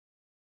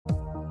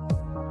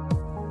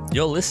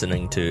You're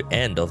listening to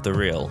End of the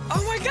Reel.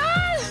 Oh my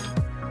god!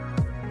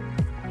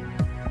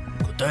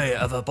 Good day,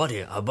 everybody,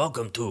 and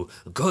welcome to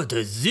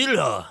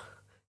Godzilla.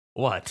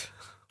 What?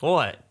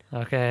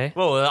 Okay.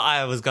 Well,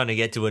 I was going to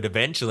get to it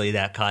eventually,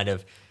 that kind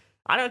of...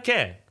 I don't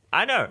care.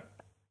 I know.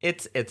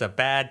 It's a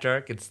bad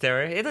joke. It's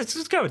terrible. Let's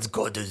just go. It's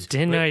Godzilla.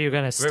 Didn't know you were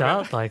going to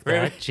start like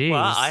that. Jeez.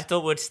 Well, I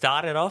thought we'd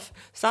start it off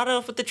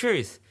with the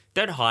truth.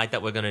 Don't hide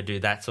that we're going to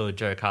do that sort of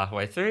joke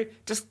halfway through.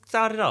 Just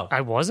start it off.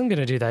 I wasn't going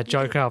to do that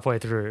joke halfway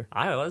through.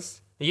 I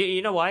was.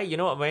 You know why? You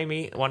know what made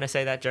me want to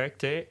say that joke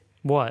too?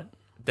 What?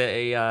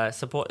 The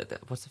support...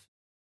 What's the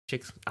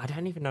chick's... I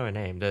don't even know her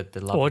name. The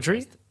love Audrey?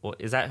 interest.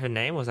 Is that her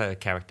name or is that a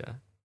character?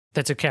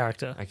 That's a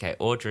character. Okay,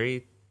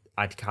 Audrey.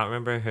 I can't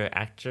remember her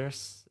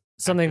actress.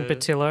 Something actor.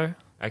 Batillo.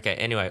 Okay,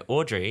 anyway,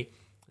 Audrey,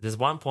 there's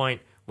one point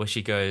where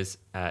she goes,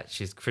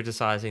 she's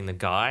criticizing the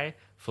guy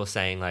for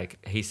saying,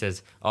 like, he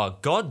says, oh,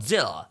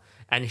 Godzilla.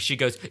 And she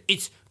goes,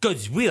 it's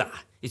Godzilla.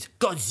 It's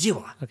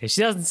Godzilla. Okay,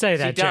 she doesn't say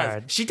that,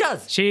 Jared. She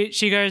does.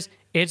 She goes,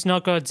 it's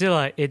not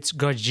Godzilla, it's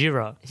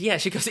Gojira. Yeah,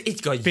 she goes, it's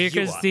Godzilla.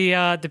 Because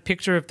the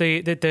picture of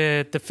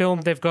the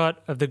film they've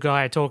got of the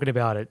guy talking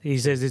about it, he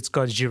says it's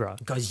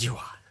Gojira.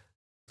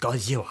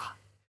 Godzilla.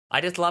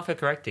 I just love her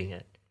correcting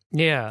it.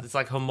 Yeah. It's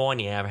like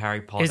Hermione out of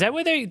Harry Potter. Is that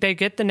where they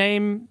get the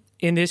name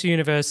in this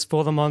universe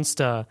for the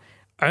monster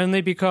only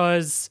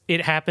because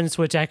it happens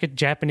to attack a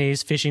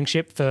Japanese fishing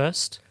ship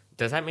first?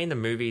 Does that mean the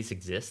movies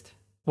exist?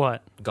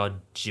 What?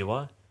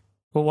 Godzilla?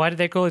 Well, why did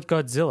they call it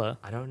Godzilla?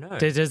 I don't know.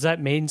 Does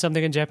that mean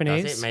something in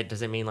Japanese?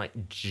 Does it mean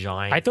like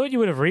giant? I thought you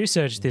would have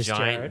researched this,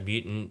 giant Jared.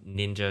 mutant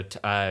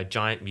ninja,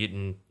 giant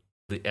mutant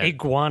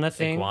Iguana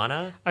thing.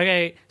 Iguana.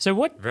 Okay, so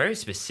what? Very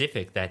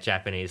specific, that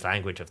Japanese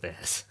language of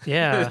theirs.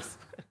 Yeah. It's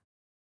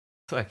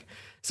like,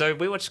 so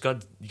we watched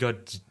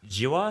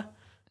Godzilla.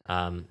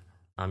 I'm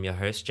your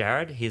host,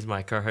 Jared. Here's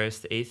my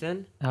co-host,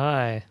 Ethan.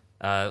 Hi.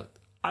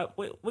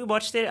 We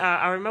watched it.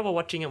 I remember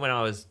watching it when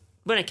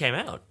it came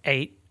out.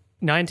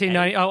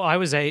 1990. Oh, I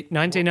was 8.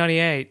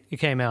 1998. It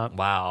came out.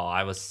 Wow,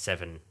 I was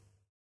 7.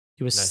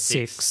 You were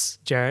 6,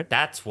 Jared.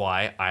 That's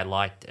why I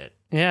liked it.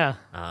 Yeah.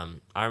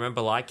 I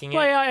remember liking it.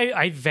 Well,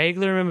 I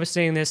vaguely remember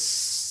seeing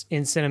this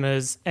in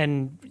cinemas,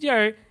 and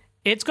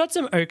it's got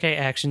some okay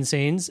action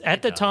scenes.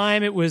 At the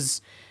time, it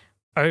was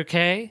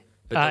okay.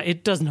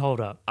 It doesn't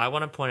hold up. I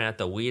want to point out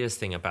the weirdest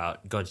thing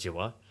about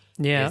Godzilla.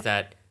 Yeah. Is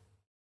that,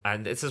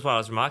 and this is what I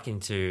was remarking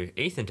to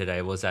Ethan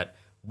today, was that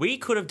we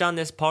could have done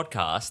this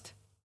podcast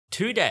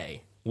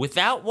today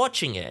without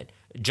watching it,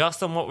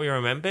 just on what we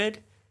remembered.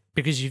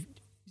 Because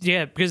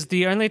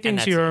the only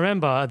things you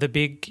remember are the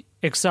big,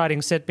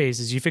 exciting set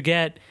pieces. You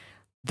forget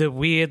the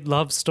weird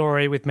love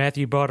story with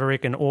Matthew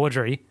Broderick and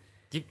Audrey,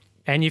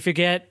 and you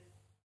forget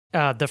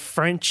the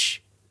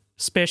French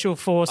special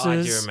forces.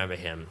 I do remember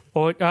him.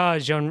 Or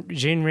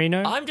Jean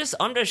Reno. I'm just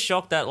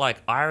shocked that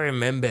I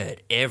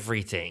remembered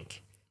everything.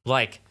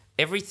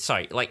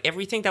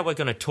 Everything that we're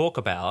going to talk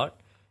about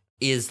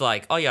is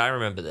like, oh yeah, I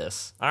remember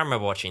this. I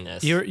remember watching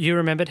this. You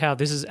remembered how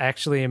this is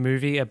actually a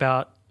movie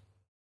about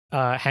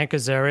Hank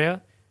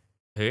Azaria.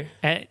 Who?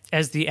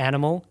 As the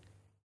animal.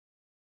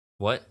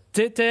 What?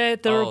 The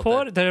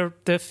reporter,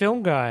 the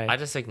film guy. I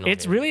just ignored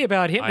It's him. really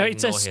about him. No,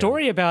 it's a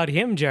story about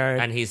him,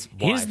 Jared. And his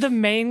wife. He's the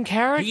main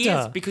character. He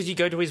is, because you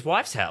go to his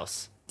wife's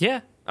house.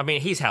 Yeah. I mean,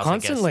 his house,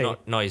 Constantly. I guess.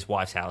 Not his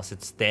wife's house.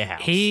 It's their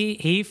house.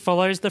 He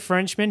follows the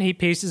Frenchman. He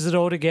pieces it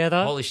all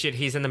together. Holy shit,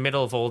 he's in the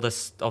middle of all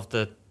this, of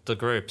the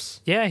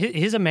groups. Yeah,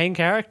 he's a main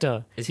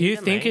character. Is he you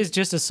the think main? he's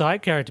just a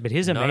side character, but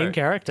he's a main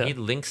character. He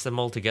links them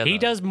all together. He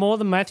does more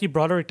than Matthew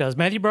Broderick does.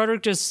 Matthew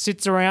Broderick just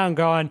sits around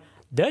going,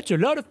 that's a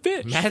lot of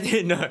fish.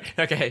 No.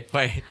 Okay,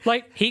 wait.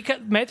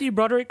 Matthew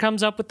Broderick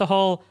comes up with the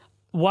whole,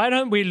 why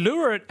don't we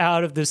lure it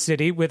out of the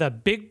city with a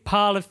big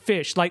pile of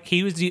fish? Like,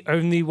 he was the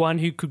only one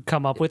who could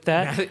come up with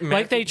that.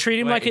 They treat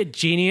him like a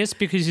genius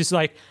because he's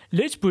like,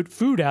 let's put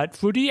food out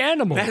for the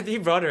animal. Matthew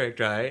Broderick,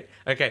 right?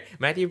 Okay,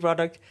 Matthew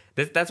Broderick,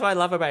 that's what I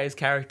love about his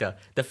character.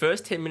 The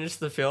first 10 minutes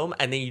of the film,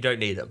 and then you don't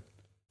need him.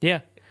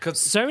 Yeah.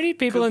 So many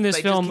people in this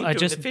they just film keep are doing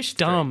just the fish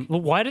dumb. trick.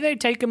 Well, why do they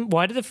take him?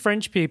 Why do the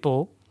French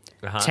people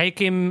take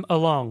him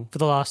along for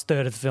the last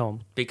third of the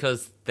film?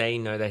 Because they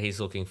know that he's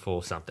looking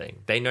for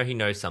something. They know he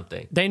knows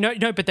something. They know,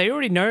 no, but they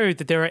already know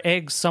that there are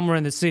eggs somewhere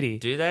in the city.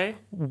 Do they?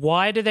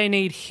 Why do they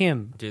need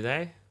him? Do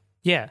they?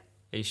 Yeah.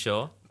 Are you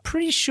sure?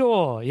 Pretty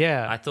sure,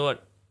 yeah.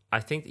 I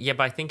think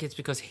it's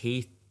because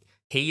he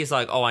is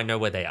like, oh, I know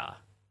where they are.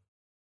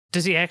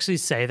 Does he actually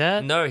say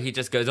that? No, he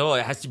just goes, oh,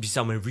 it has to be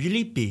somewhere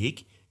really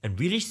big and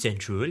really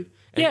central.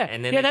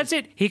 And then that's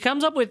it. He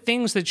comes up with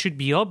things that should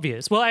be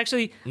obvious. Well,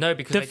 actually, No,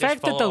 because the they just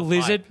fact that the follow a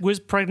lizard pipe. was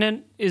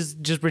pregnant is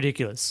just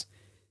ridiculous.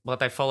 Well,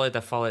 they follow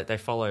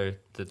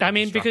the I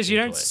mean, because you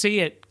don't instructions see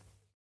it,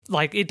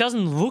 like, it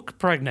doesn't look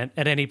pregnant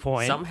at any to it.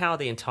 point. Somehow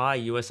the entire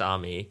US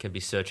Army can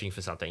be searching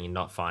for something and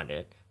not find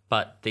it.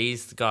 But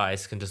these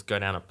guys can just go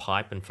down a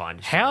pipe and find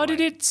it. How did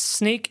it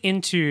sneak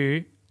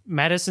into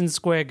Madison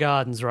Square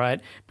Gardens,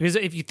 right? Because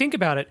if you think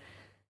about it,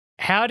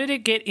 how did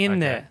it get in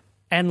there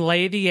and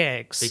lay the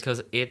eggs?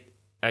 Because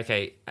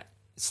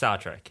Star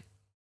Trek.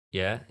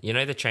 Yeah, you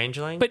know the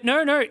changeling. But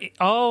no.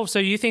 Oh, so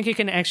you think it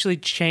can actually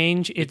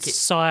change its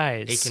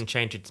size? It can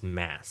change its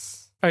mass.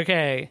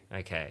 Okay.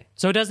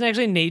 So it doesn't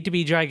actually need to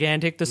be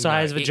gigantic, the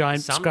size of a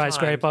giant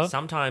skyscraper?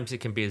 Sometimes it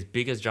can be as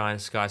big as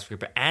giant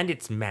skyscraper and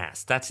its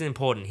mass. That's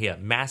important here.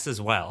 Mass as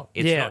well.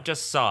 It's not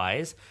just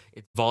size,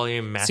 it's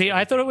volume, mass. See,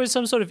 I thought it was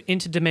some sort of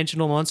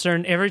interdimensional monster,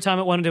 and every time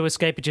it wanted to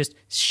escape, it just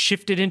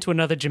shifted into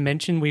another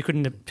dimension we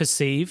couldn't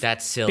perceive.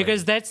 That's silly.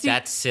 Because that's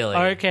silly.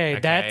 Okay,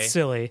 that's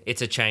silly.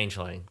 It's a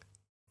changeling.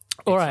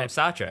 All it's right. From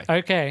Star Trek.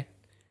 Okay.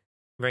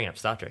 Bring up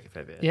Star Trek a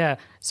fair bit. Yeah.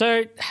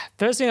 So,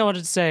 first thing I wanted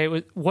to say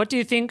was, what do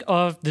you think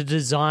of the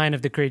design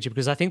of the creature?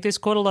 Because I think this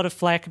caught a lot of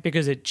flack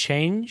because it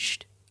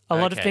changed a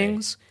lot of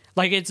things.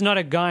 Like, it's not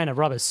a guy in a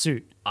rubber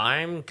suit.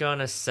 I'm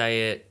gonna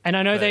say it, and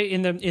I know they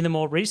in the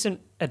more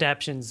recent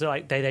adaptions,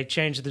 like they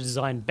changed the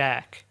design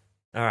back.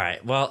 All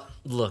right. Well,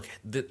 look,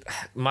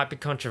 might be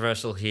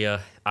controversial here.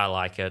 I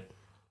like it.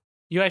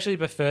 You actually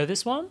prefer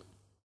this one?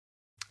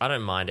 I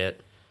don't mind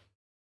it.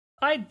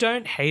 I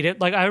don't hate it.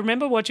 Like, I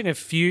remember watching a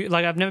few,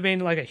 like, I've never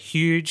been like a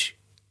huge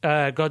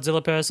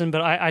Godzilla person,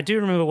 but I do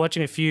remember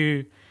watching a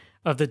few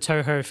of the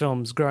Toho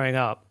films growing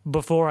up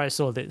before I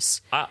saw this.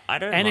 I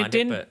don't and mind it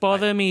didn't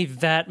bother me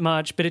that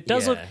much, but it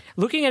does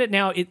looking at it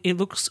now, it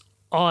looks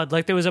odd.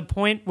 Like, there was a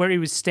point where he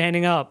was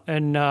standing up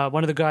and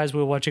one of the guys we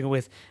were watching it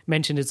with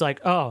mentioned it's like,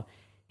 oh,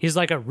 he's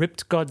like a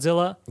ripped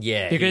Godzilla.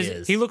 Yeah,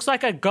 because he looks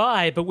like a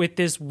guy, but with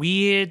this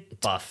weird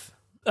buff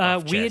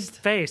weird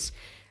chest. face.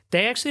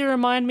 They actually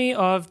remind me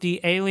of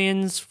the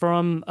aliens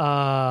from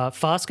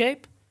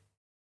Farscape.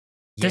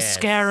 The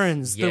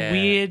Scarens, the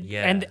weird,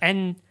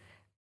 and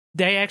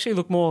they actually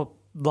look more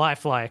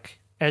lifelike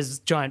as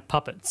giant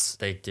puppets.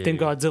 They do. Than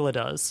Godzilla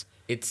does.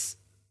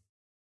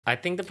 I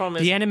think the problem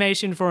is the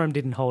animation for him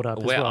didn't hold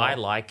up. Where as well. I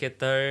like it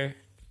though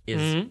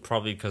is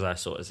probably because I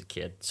saw it as a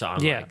kid, so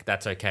I'm like,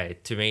 that's okay.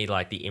 To me,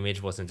 like, the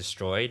image wasn't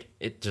destroyed;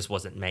 it just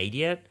wasn't made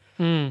yet.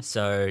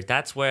 So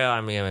that's where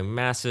I'm a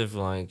massive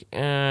like,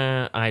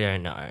 I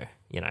don't know,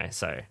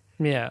 so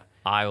yeah,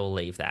 I will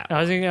leave that.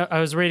 I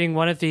was reading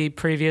one of the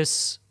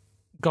previous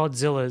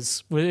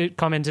Godzillas. It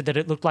commented that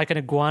it looked like an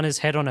iguana's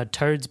head on a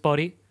toad's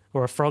body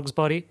or a frog's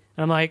body,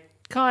 and I'm like,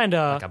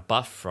 kinda like a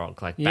buff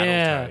frog, like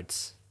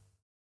Battletoads.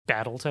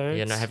 Battletoads?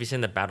 Yeah, no, have you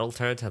seen the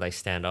Battletoads, how they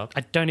stand up?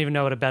 I don't even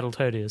know what a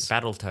Battletoad is.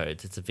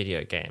 Battletoads, it's a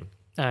video game.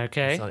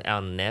 Okay. It's on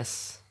our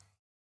NES.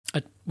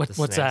 What's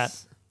SNES,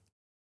 that?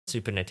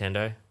 Super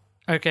Nintendo.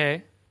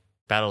 Okay.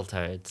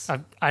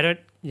 Battletoads. I don't...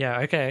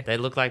 Yeah, okay. They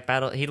look like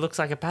He looks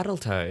like a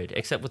Battletoad,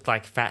 except with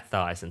like fat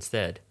thighs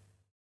instead.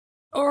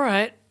 All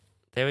right.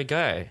 There we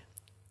go.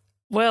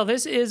 Well,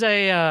 this is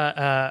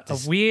a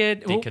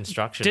weird...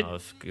 deconstruction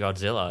of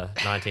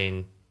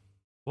Godzilla.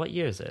 What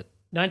year is it?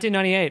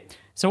 1998.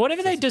 So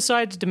whatever they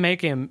decided to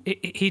make him,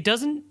 he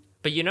doesn't...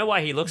 But you know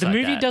why he looks like that?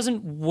 that? The movie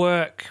doesn't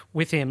work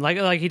with him.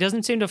 Like he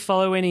doesn't seem to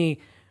follow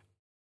any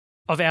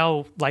of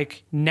our,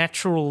 like,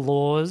 natural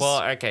laws.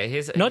 Well,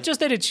 okay, not just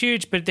that it's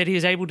huge, but that he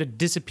is able to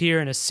disappear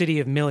in a city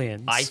of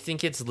millions. I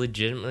think it's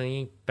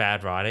legitimately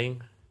bad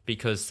writing,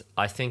 because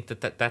I think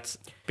that's...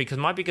 Because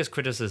my biggest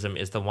criticism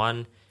is the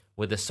one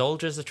where the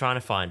soldiers are trying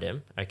to find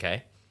him,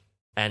 okay?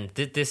 And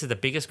this is the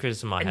biggest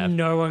criticism I have.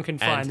 No one can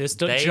find this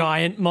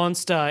giant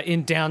monster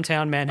in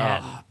downtown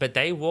Manhattan. But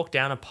they walk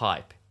down a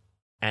pipe,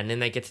 and then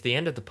they get to the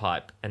end of the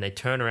pipe, and they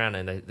turn around,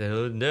 and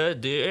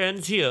the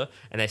end's here,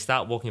 and they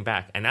start walking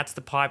back. And that's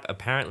the pipe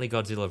apparently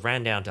Godzilla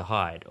ran down to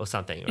hide or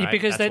something, right? Yeah,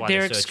 because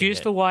their excuse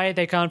for why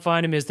they can't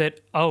find him is that,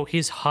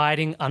 he's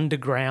hiding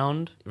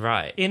underground.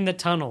 Right. In the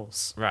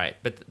tunnels. Right.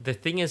 But the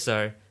thing is,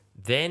 though,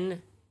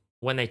 then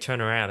when they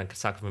turn around and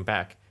start coming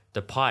back,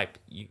 the pipe,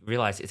 you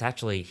realize it's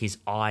actually his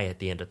eye at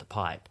the end of the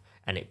pipe,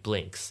 and it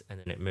blinks and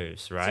then it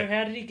moves, right? So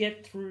how did he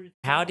get through?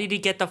 How did he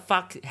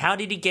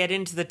get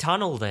into the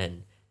tunnel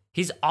then?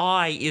 His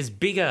eye is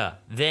bigger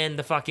than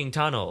the fucking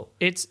tunnel.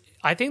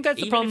 I think that's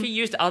the problem. Even if he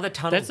used other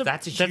tunnels,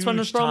 that's a huge tunnel. That's one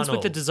of the problems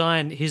with the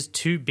design. He's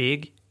too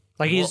big.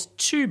 He's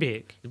too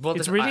big. Well,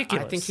 it's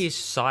ridiculous. I think his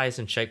size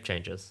and shape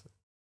changes.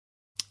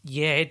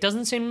 Yeah, it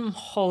doesn't seem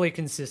wholly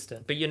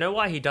consistent. But you know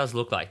why he does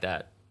look like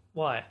that?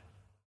 Why?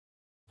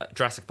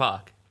 Jurassic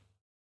Park.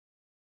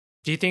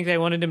 Do you think they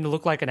wanted him to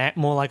look like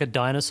more like a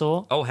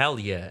dinosaur? Oh, hell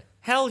yeah.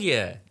 Hell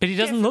yeah. But he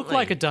doesn't look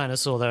like a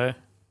dinosaur, though.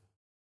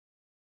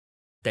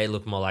 They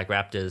look more like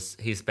raptors.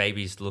 His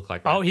babies look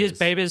like raptors. Oh, his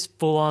babies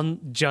full on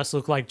just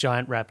look like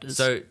giant raptors.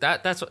 So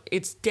that's what,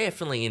 it's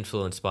definitely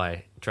influenced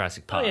by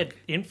Jurassic Park. Oh, yeah,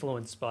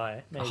 influenced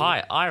by. Maybe.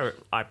 I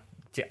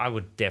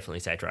would definitely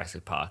say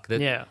Jurassic Park.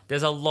 Yeah.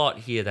 There's a lot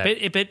here that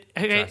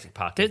Jurassic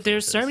Park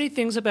there's so many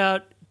things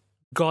about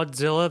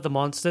Godzilla, the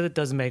monster, that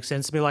doesn't make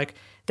sense to me. Like,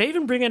 they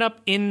even bring it up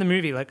in the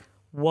movie. Like,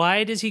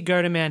 why does he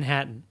go to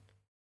Manhattan?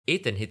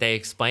 Ethan, they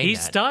explain that. He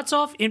starts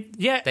off in...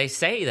 Yeah. They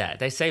say that.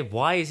 They say,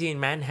 why is he in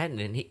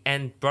Manhattan?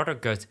 And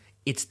Broderick goes,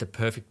 it's the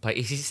perfect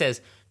place. He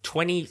says,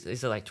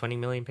 is it like 20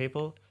 million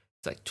people?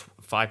 It's like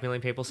 5 million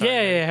people.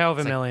 Yeah, however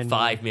it's like million.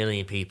 5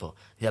 million people.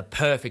 The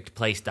perfect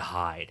place to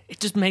hide.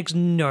 It just makes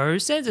no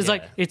sense. It's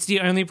like it's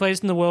the only place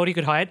in the world he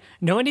could hide.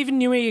 No one even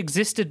knew he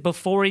existed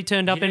before he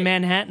turned up in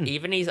Manhattan.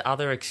 Even his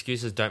other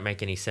excuses don't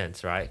make any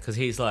sense, right? Because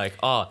he's like,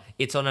 oh,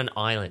 it's on an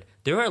island.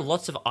 There are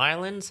lots of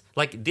islands.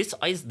 Like, this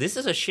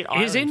is a shit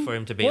island for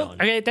him to be on.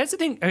 Okay, that's the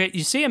thing. Okay,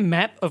 you see a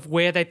map of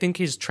where they think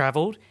he's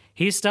traveled.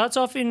 He starts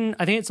off in,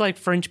 I think it's like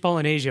French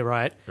Polynesia,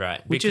 right?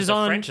 Right. Which because is the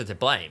on. French are to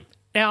blame.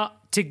 Now,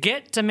 to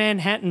get to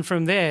Manhattan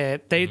from there,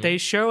 they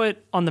show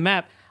it on the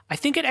map. I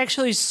think it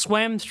actually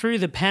swam through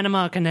the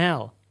Panama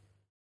Canal.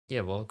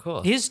 Yeah, well, of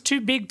course. It's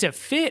too big to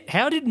fit.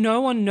 How did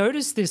no one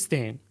notice this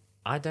thing?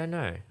 I don't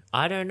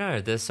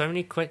know. There's so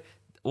many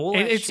all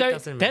that shit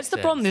doesn't make That's the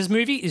sense. problem. This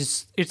movie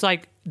is, it's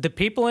like the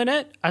people in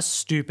it are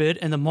stupid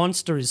and the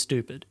monster is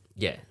stupid.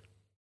 Yeah.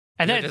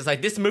 And They're just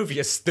like, this movie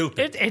is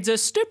stupid. it's a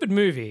stupid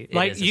movie.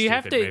 Like, is a you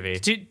have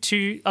stupid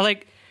to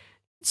like,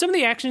 some of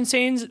the action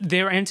scenes,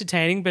 they're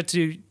entertaining, but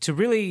to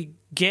really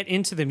get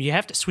into them, you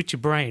have to switch your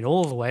brain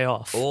all the way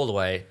off. All the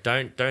way.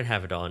 Don't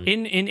have it on.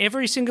 In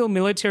every single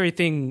military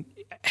thing,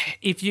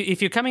 if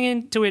you're coming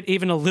into it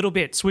even a little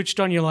bit switched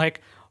on, you're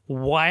like,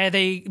 why are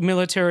they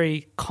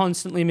military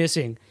constantly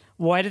missing?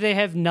 Why do they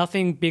have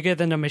nothing bigger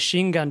than a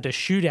machine gun to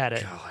shoot at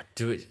it? God,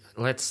 dude,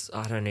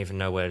 I don't even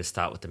know where to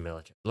start with the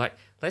military. Like,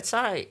 let's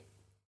say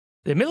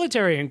the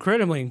military are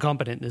incredibly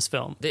incompetent in this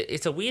film.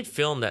 it's a weird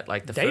film that,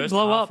 like, They first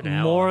blow half up an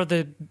hour, more of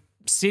the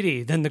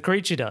city than the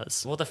creature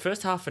does. Well, the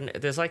first half,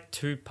 there's like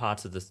 3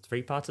 parts of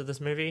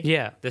this movie.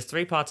 Yeah. There's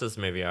 3 parts of this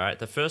movie, all right?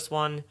 The first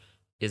one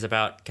is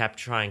about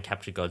try and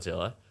capture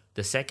Godzilla.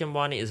 The second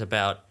one is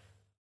about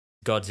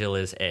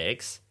Godzilla's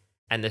eggs.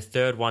 And the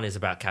third one is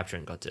about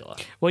capturing Godzilla.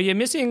 Well, you're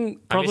missing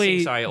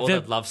probably...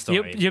 the love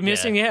story. You're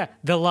missing,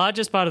 the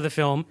largest part of the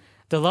film,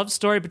 the love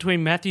story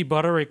between Matthew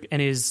Broderick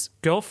and his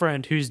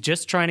girlfriend who's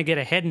just trying to get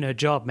ahead in her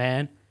job,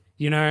 man.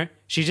 You know,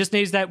 she just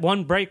needs that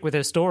one break with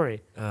her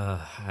story.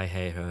 I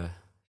hate her.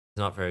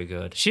 Not very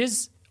good.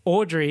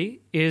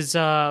 Audrey is,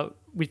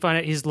 we find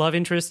out his love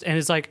interest and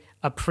is like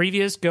a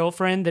previous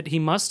girlfriend that he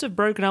must have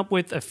broken up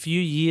with a few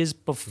years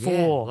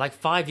before. Yeah, like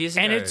 5 years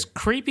ago. And it's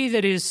creepy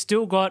that he's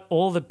still got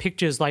all the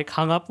pictures like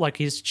hung up like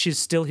she's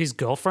still his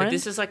girlfriend. But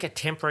this is like a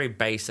temporary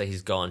base that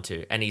he's gone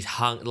to, and he's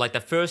hung, like, the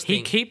first thing...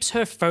 He keeps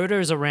her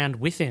photos around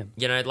with him.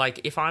 You know,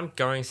 like, if I'm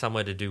going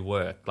somewhere to do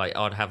work, like,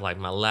 I'd have, like,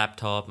 my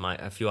laptop,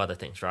 a few other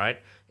things, right?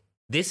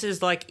 This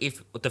is like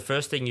if the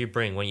first thing you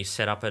bring when you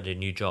set up at a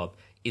new job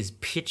is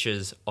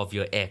pictures of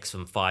your ex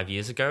from 5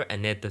 years ago,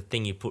 and they're the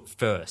thing you put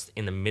first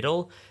in the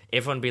middle.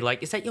 Everyone be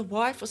like, is that your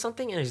wife or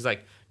something? And he's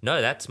like,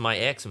 no, that's my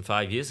ex from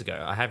 5 years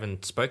ago. I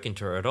haven't spoken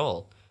to her at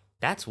all.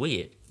 That's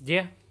weird.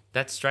 Yeah.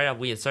 That's straight up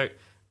weird. So,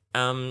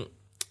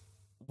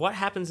 what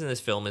happens in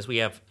this film is we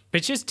have...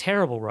 But she's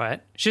terrible,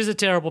 right? She's a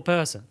terrible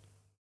person.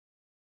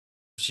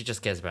 She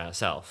just cares about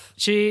herself.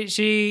 She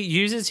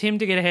uses him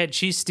to get ahead.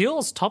 She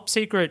steals top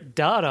secret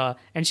data,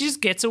 and she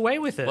just gets away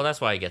with it. Well,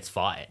 that's why he gets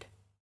fired.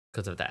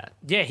 Because of that.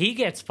 Yeah, he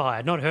gets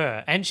fired, not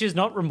her. And she's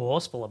not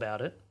remorseful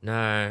about it.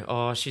 No.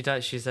 Oh, she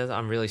does. She says,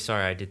 I'm really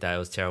sorry I did that. It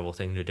was a terrible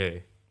thing to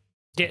do.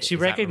 Yeah, she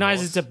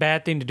recognizes it's a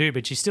bad thing to do,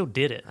 but she still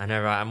did it. I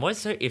know, right? I'm always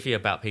so iffy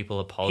about people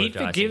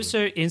apologizing. He forgives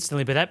her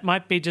instantly, but that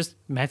might be just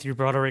Matthew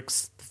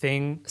Broderick's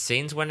thing.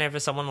 Scenes whenever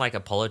someone, like,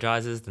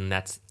 apologizes, then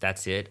that's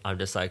it. I'm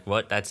just like,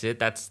 what? That's it?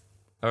 That's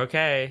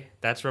okay.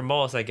 That's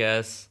remorse, I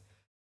guess.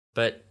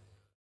 But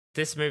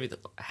this movie,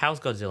 how's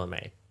Godzilla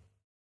made?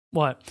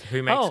 What?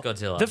 Who makes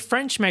Godzilla? The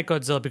French make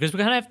Godzilla because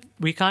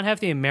we can't have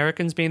the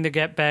Americans being the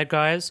bad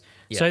guys.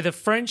 Yeah. So the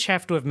French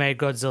have to have made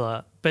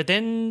Godzilla. But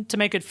then to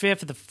make it fair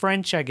for the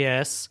French, I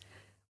guess,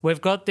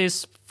 we've got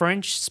this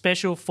French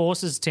special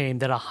forces team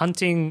that are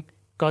hunting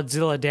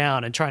Godzilla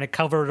down and trying to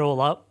cover it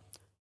all up.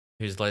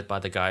 Who's led by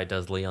the guy who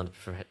does Leon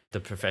the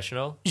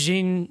Professional?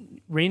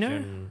 Jean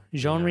Reno?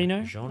 Jean-Luc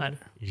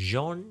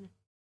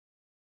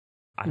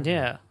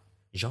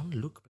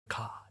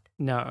Picard.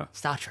 No.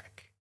 Star Trek.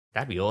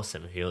 That'd be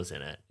awesome if he was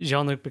in it.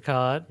 Jean-Luc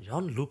Picard.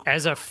 Jean-Luc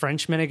as a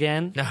Frenchman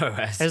again. No,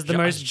 as the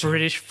most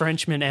British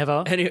Frenchman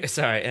ever. Anyway,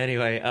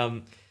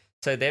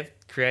 so they've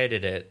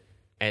created it,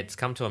 and it's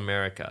come to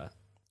America.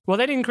 Well,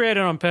 they didn't create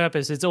it on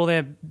purpose. It's all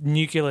their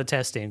nuclear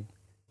testing.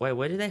 Wait,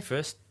 where did they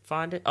first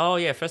find it? Oh,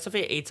 yeah, first of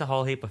all, it eats a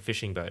whole heap of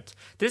fishing boats.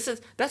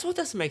 That's what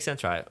doesn't make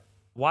sense, right?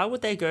 Why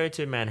would they go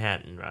to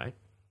Manhattan, right?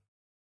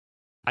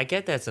 I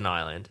get that's an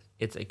island.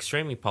 It's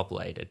extremely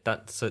populated.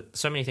 That's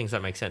so many things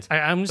that make sense.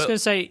 I'm just going to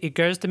say it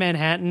goes to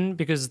Manhattan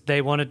because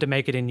they wanted to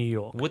make it in New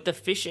York. Would the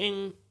fish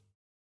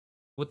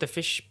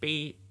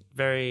be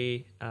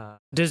very...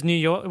 Does New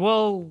York...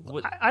 Well,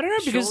 I don't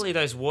know because... Surely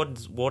those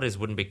waters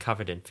wouldn't be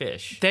covered in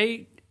fish.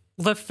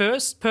 The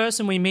first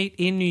person we meet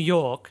in New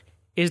York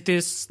is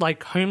this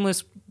like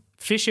homeless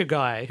fisher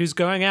guy who's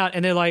going out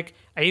and they're like,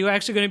 are you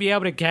actually going to be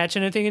able to catch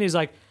anything? And he's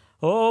like,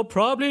 oh,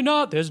 probably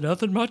not. There's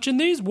nothing much in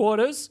these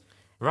waters.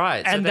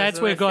 Right. And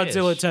that's where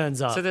Godzilla turns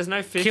up. So there's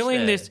no fish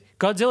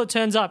Godzilla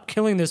turns up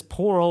killing this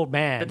poor old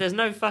man. But there's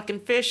no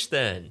fucking fish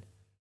then.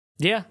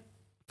 Yeah.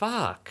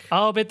 Fuck.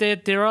 Oh, but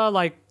there are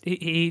like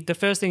the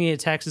first thing he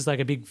attacks is like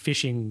a big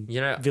fishing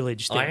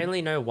village thing. I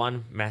only know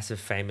one massive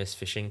famous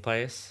fishing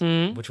place,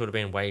 which would have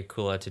been way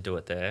cooler to do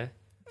it there.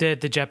 The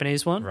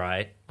Japanese one?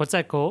 Right. What's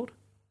that called?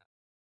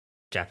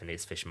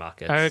 Japanese fish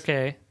markets. Oh,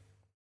 okay.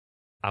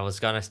 I was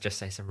going to just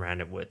say some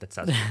random word that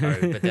starts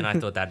with O, but then I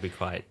thought that'd be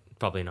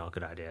probably not a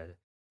good idea.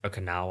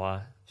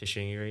 Okinawa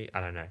fishing. I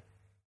don't know.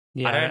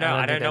 Yeah,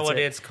 I don't know what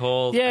it's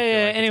called. Yeah.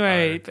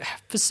 Anyway,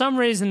 for some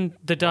reason,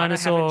 the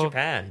dinosaur.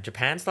 Japan.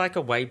 Japan's like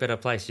a way better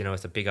place.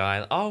 It's a big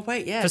island. Oh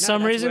wait, yeah. For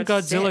some reason,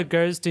 Godzilla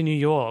goes to New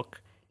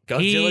York.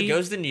 Godzilla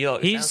goes to New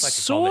York. He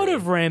sort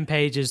of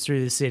rampages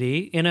through the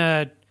city in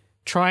a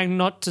trying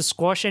not to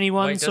squash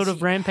anyone sort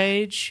of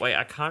rampage. Wait,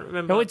 I can't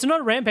remember. No, it's not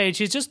a rampage.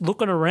 He's just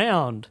looking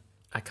around.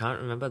 I can't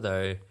remember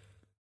though.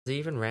 Does he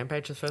even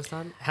rampage the first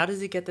time? How does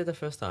he get there the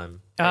first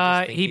time?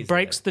 He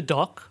breaks the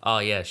dock. Oh,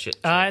 yeah, shit.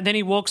 And then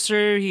he walks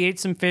through, he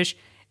eats some fish,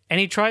 and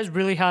he tries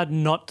really hard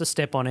not to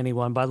step on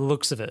anyone by the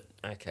looks of it.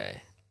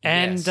 Okay.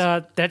 And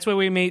that's where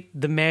we meet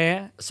the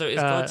mayor. So is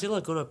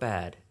Godzilla good or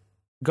bad?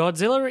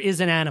 Godzilla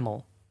is an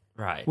animal.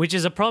 Right. Which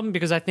is a problem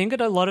because I think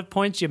at a lot of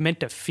points you're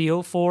meant to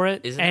feel for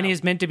it.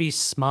 He's meant to be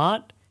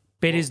smart,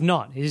 but he's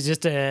not. He's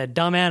just a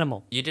dumb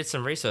animal. You did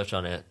some research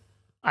on it.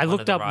 I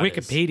looked up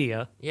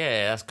Wikipedia.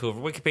 Yeah, that's cool.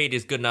 Wikipedia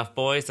is good enough,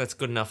 boys. That's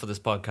good enough for this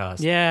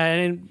podcast. Yeah,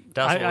 and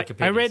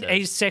I read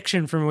a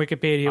section from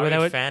Wikipedia where they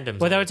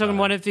were talking.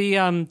 One of the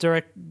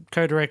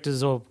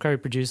co-directors or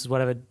co-producers,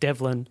 whatever,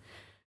 Devlin,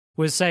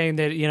 was saying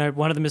that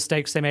one of the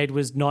mistakes they made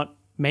was not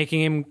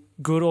making him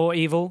good or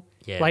evil.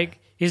 Yeah. Like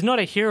he's not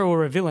a hero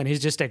or a villain.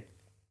 He's just a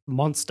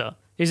monster.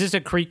 He's just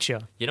a creature.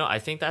 I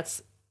think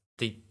that's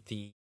the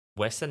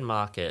Western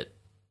market.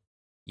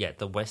 Yeah,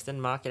 the Western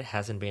market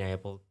hasn't been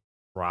able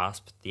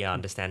grasp the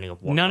understanding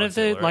of what none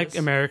Godzilla of the is.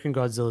 American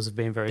Godzillas have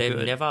been very good.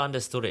 They've never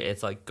understood it.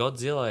 It's like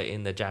Godzilla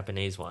in the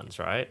Japanese ones,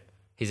 right?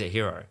 He's a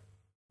hero.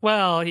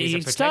 Well, he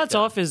starts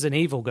off as an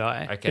evil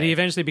guy, okay, but he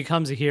eventually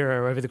becomes a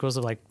hero over the course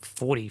of like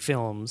 40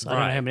 films. I don't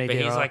know how many. But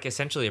he's like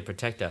essentially a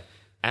protector.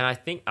 And I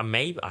think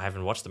I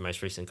haven't watched the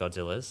most recent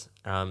Godzillas.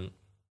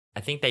 I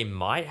think they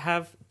might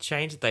have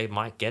changed. They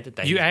might get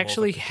it. You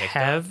actually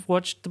have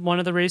watched one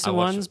of the recent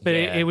ones, but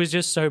it was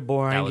just so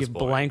boring. You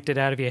blanked it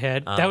out of your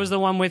head. That was the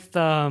one with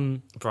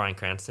Bryan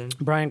Cranston.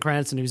 Bryan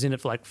Cranston, who was in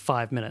it for like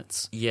 5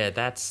 minutes. Yeah,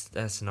 that's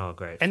not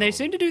great. And they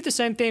seem to do the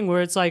same thing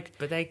where it's like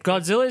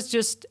Godzilla's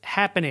just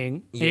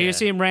happening. Yeah. And you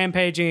see him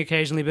rampaging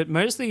occasionally, but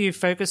mostly you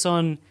focus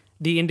on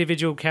the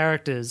individual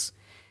characters.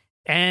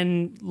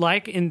 And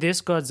like in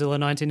this Godzilla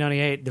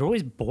 1998, they're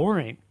always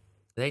boring.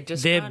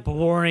 They're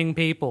boring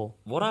people.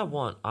 What I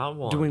want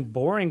doing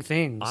boring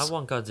things. I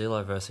want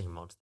Godzilla versus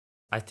monsters.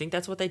 I think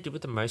that's what they did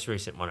with the most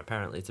recent one.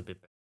 Apparently, it's a bit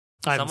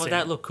better. Some of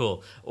that looked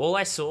cool. All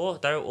I saw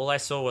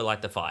were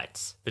like the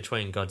fights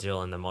between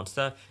Godzilla and the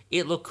monster.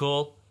 It looked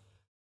cool,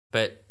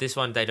 but this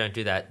one they don't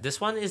do that. This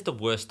one is the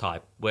worst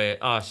type.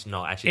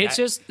 It's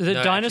just the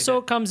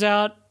dinosaur comes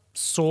out,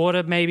 sort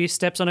of maybe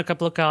steps on a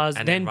couple of cars,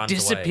 and then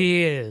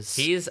disappears.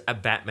 Away. He is a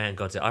Batman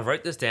Godzilla. I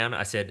wrote this down.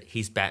 I said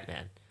he's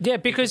Batman. Yeah,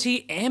 because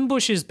he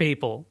ambushes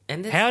people.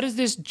 And how does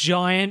this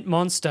giant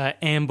monster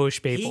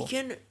ambush people? He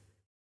can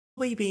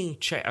be being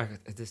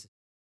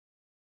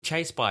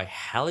chased by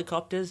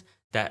helicopters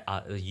that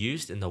are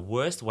used in the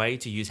worst way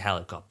to use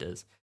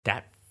helicopters.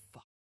 That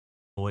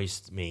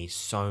annoys me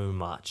so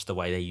much, the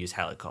way they use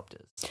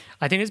helicopters.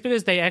 I think it's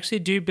because they actually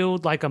do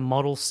build like a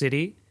model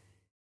city.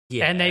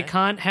 Yeah. And they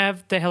can't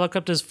have the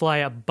helicopters fly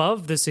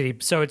above the city.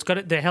 So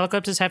the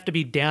helicopters have to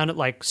be down at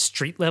like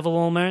street level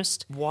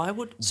almost.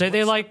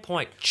 They're like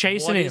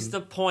chasing him. What is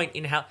the point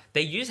in how they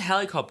use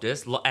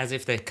helicopters as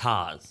if they're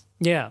cars?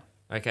 Yeah.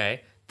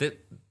 Okay.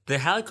 The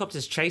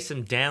helicopters chase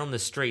him down the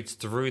streets,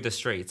 through the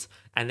streets,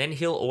 and then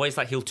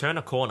he'll turn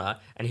a corner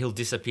and he'll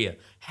disappear.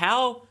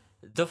 How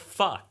the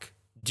fuck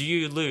do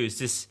you lose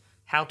this?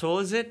 How tall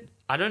is it?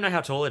 I don't know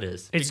how tall it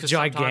is. It's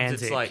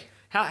gigantic. It's like,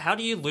 how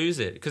do you lose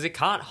it? Because it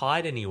can't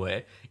hide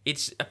anywhere.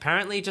 It's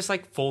apparently just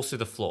like falls through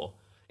the floor.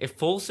 It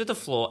falls through the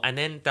floor, and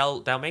then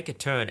they'll make a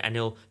turn, and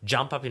he'll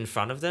jump up in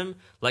front of them.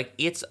 Like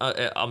it's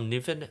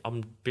omnipotent,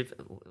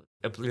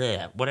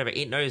 whatever.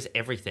 It knows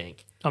everything.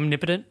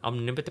 Omnipotent.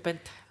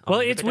 Well,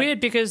 it's weird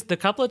because the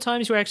couple of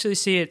times you actually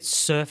see it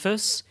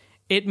surface,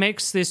 it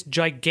makes this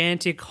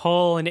gigantic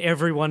hole, and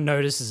everyone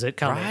notices it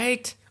coming.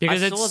 Right?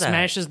 Because it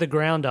smashes the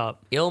ground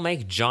up. It'll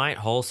make giant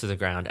holes through the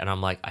ground, and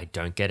I'm like, I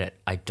don't get it.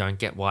 I don't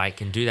get why it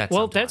can do that.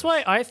 Well, sometimes. That's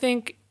why I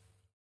think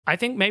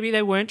maybe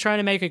they weren't trying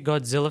to make a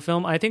Godzilla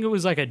film. I think it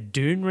was like a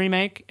Dune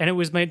remake, and it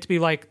was meant to be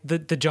like the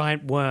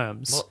giant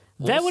worms. Well,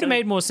 that would have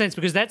made more sense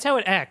because that's how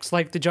it acts,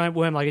 like the giant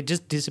worm, like it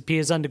just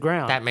disappears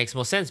underground. That makes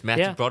more sense.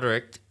 Matthew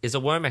Broderick is a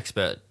worm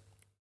expert.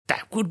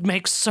 That would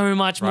make so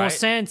much more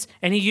sense.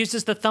 And he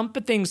uses the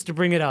thumper things to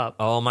bring it up.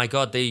 Oh my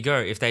God, there you go.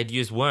 If they'd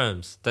used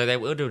worms, though they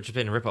would have just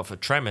been a rip-off of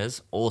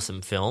Tremors.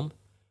 Awesome film.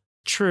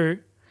 True.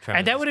 Tremors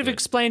and that would have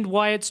explained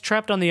why it's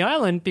trapped on the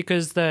island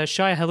because the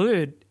Shia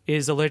LaBeouf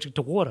is allergic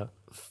to water.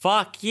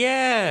 Fuck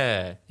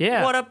yeah.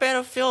 Yeah. What a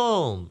better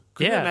film.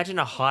 Could you imagine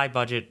a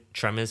high-budget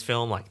Tremors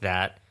film like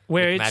that?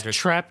 Where it's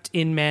trapped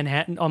in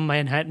Manhattan, on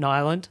Manhattan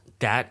Island?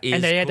 That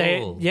is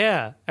cool.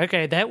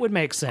 Okay, that would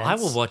make sense. I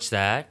will watch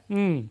that.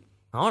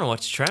 I want to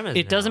watch Tremors.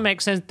 It doesn't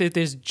make sense that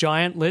this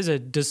giant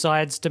lizard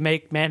decides to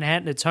make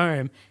Manhattan its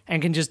home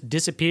and can just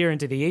disappear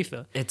into the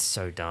ether. It's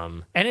so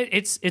dumb. And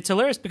it's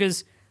hilarious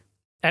because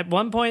at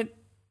one point,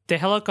 the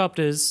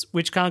helicopters,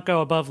 which can't go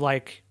above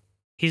like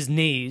his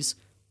knees,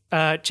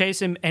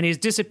 chase him and he's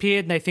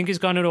disappeared and they think he's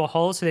gone into a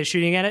hole, so they're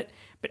shooting at it.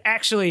 But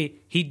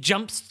actually, he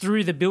jumps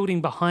through the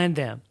building behind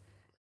them.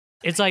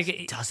 It's like...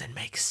 It doesn't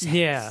make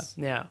sense.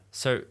 Yeah.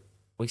 So...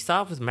 We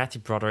start with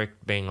Matthew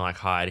Broderick being like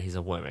hired. He's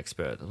a worm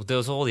expert. There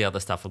was all the other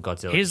stuff of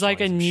Godzilla. He's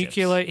like a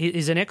nuclear.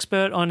 He's an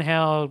expert on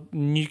how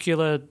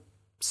nuclear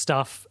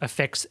stuff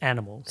affects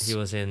animals. He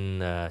was in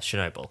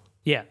Chernobyl.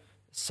 Yeah.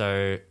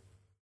 So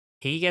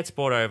he gets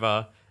brought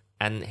over,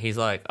 and he's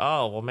like,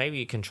 "Oh, well, maybe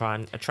you can try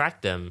and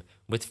attract them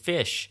with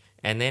fish."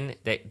 And then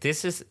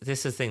this is the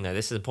thing though.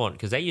 This is important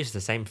because they use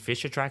the same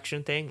fish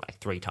attraction thing like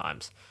 3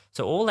 times.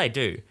 So all they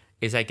do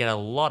is they get a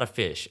lot of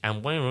fish,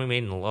 and when we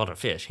mean a lot of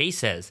fish, he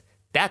says.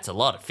 That's a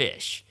lot of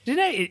fish.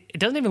 It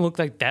doesn't even look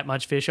like that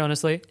much fish,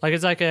 honestly. Like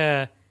it's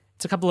a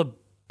couple of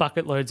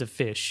bucket loads of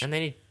fish. And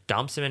then he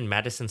dumps them in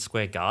Madison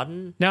Square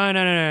Garden.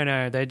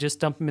 No. They just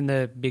dump them in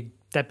that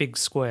big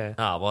square.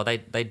 Oh well,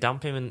 they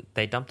dumped them in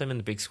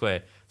the big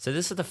square. So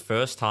this is the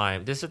first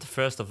time. This is the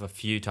first of a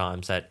few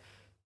times that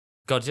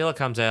Godzilla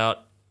comes out.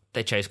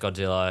 They chase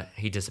Godzilla.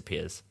 He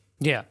disappears.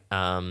 Yeah.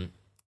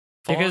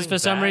 Because for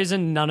some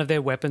reason none of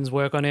their weapons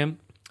work on him.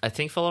 I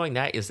think following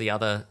that is the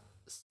other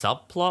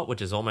subplot,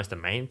 which is almost the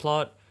main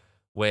plot,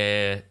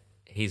 where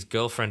his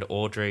girlfriend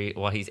Audrey,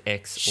 or his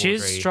ex Audrey...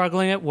 She's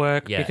struggling at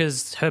work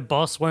because her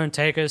boss won't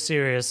take her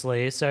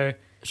seriously, so...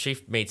 She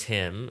meets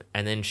him,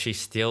 and then she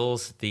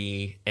steals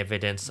the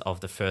evidence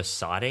of the first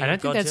sighting. I don't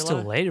of think Godzilla. that's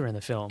till later in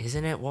the film.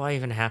 Isn't it? What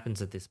even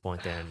happens at this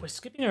point then? We're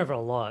skipping over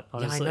a lot,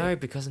 honestly. Yeah, I know,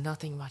 because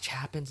nothing much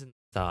happens in the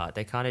start.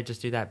 They kind of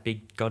just do that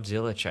big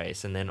Godzilla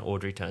chase, and then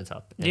Audrey turns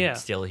up and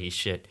steal his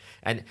shit.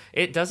 And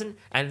it doesn't...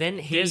 And then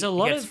he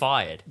gets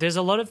fired. There's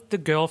a lot of the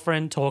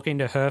girlfriend talking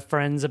to her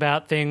friends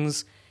about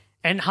things,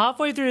 and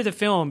halfway through the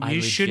film,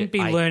 you shouldn't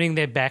be learning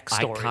their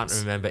backstories. I can't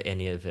remember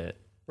any of it.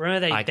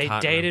 Remember, they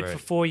dated for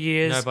 4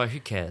 years. No, but who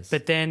cares?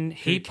 But then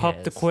he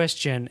popped the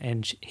question,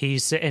 and she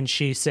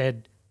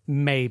said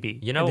maybe.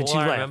 You know what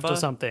I remember? Or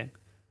something.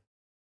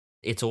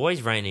 It's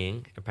always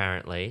raining,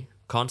 apparently.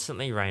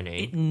 Constantly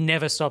raining. It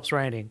never stops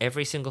raining.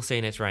 Every single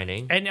scene it's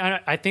raining. And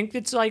I think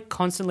it's like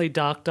constantly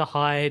dark to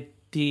hide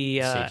the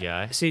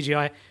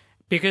CGI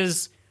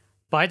because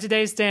by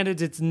today's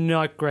standards, it's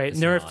not great.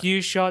 There are a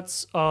few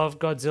shots of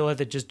Godzilla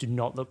that just do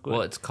not look good.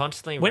 Well, it's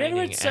constantly raining.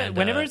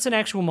 Whenever it's an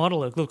actual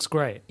model, it looks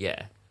great.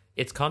 Yeah.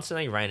 It's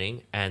constantly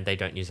raining and they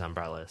don't use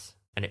umbrellas.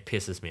 And it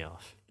pisses me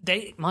off.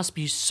 They must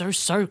be so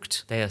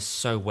soaked. They are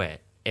so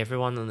wet.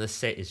 Everyone on the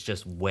set is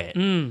just wet.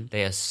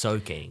 They are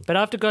soaking. But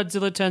after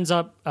Godzilla turns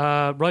up,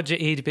 Roger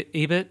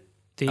Ebert,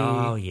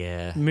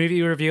 the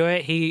movie reviewer,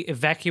 he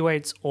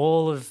evacuates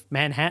all of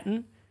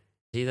Manhattan.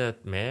 Is he the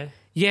mayor?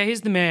 Yeah,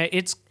 he's the mayor.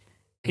 It's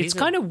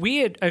kind of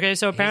weird. Okay,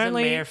 so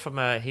apparently...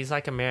 He's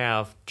like a mayor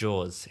out of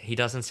Jaws. He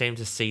doesn't seem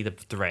to see the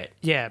threat.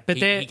 Yeah, but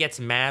he gets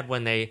mad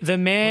when they... The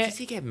mayor... What does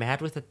he get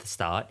mad with at the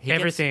start?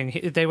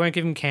 Everything. They won't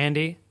give him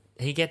candy.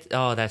 He gets...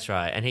 Oh, that's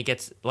right. And he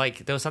gets...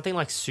 Like, there was something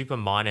like super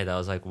minor that I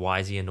was like, why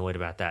is he annoyed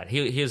about that?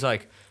 He was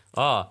like,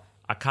 oh,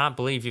 I can't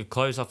believe you've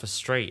closed off a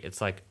street. It's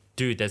like,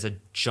 dude, there's a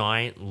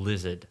giant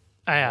lizard.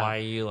 Why are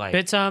you like...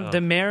 But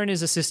the mayor and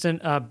his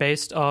assistant are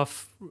based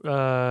off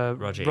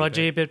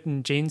Roger Ebert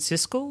and Gene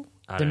Siskel,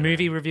 the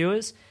movie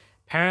reviewers.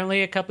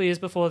 Apparently, a couple of years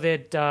before,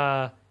 they'd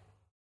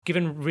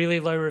given really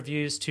low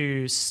reviews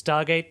to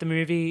Stargate, the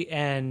movie,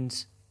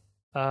 and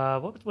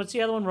what's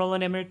the other one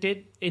Roland Emmerich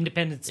did?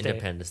 Independence Day.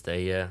 Independence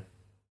Day, yeah.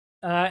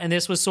 And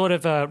this was sort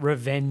of a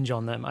revenge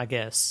on them, I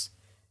guess,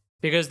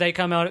 because they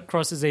come out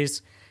across as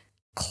these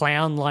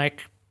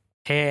clown-like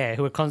pair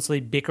who are constantly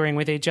bickering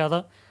with each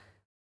other.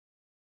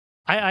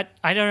 I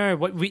don't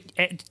know.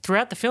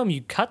 Throughout the film,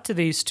 you cut to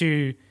these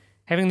two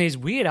having these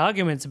weird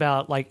arguments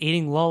about like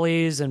eating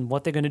lollies and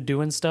what they're going to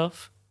do and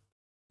stuff.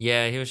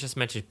 Yeah, he was just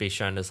meant to be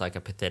shown as like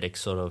a pathetic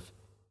sort of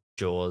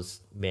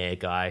Jaws mayor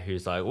guy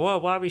who's like, whoa,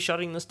 why are we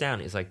shutting this down?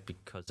 He's like,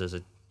 because there's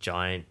a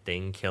giant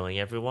thing killing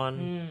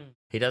everyone.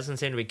 He doesn't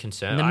seem to be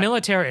concerned. And the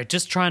military are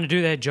just trying to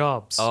do their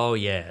jobs. Oh,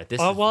 yeah.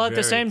 While at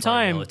the same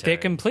time, they're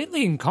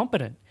completely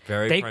incompetent.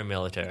 Very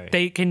pro-military.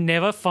 They can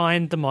never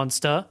find the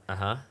monster.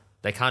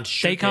 They can't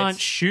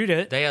shoot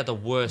it. They are the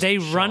worst. They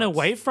run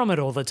away from it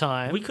all the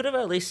time. We could have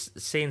at least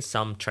seen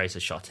some tracer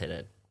shots hit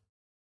it.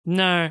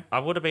 No. I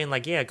would have been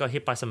like, yeah, got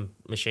hit by some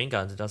machine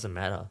guns. It doesn't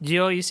matter.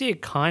 You see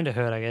it kind of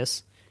hurt, I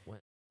guess.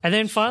 And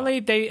then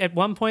finally, at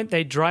one point,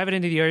 they drive it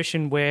into the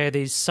ocean where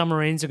these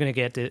submarines are going to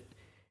get it.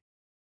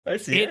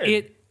 That's the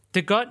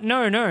end.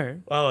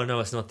 No. Oh,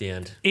 no, it's not the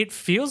end. It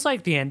feels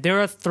like the end.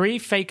 There are 3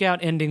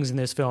 fake-out endings in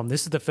this film.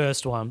 This is the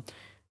first one.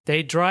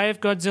 They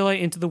drive Godzilla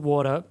into the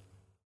water.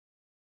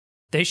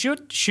 They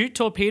shoot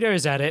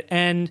torpedoes at it,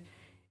 and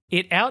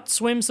it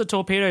outswims the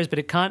torpedoes, but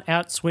it can't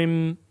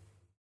outswim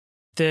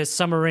the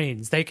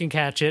submarines. They can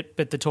catch it,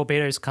 but the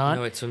torpedoes can't.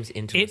 No, it swims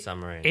into a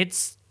submarine.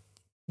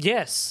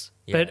 Yes,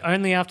 Yeah. but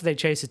only after they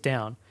chase it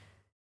down.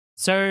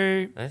 So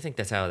I don't think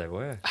that's how they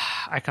work.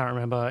 I can't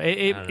remember.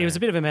 It don't was know.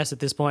 a bit of a mess at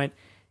this point.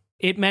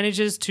 It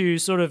manages to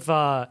sort of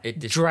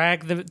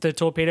drag the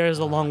torpedoes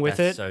along with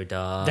That's it. so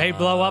dumb. They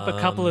blow up a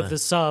couple of the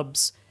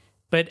subs,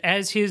 but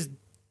as he's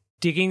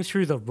digging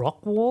through the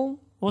rock wall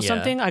or Yeah.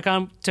 something, I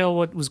can't tell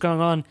what was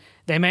going on.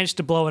 They managed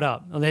to blow it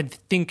up, and they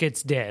think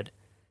it's dead.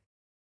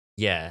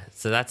 Yeah,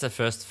 so that's the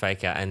first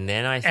fake out, and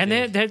then And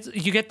then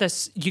you get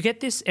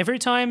this every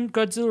time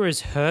Godzilla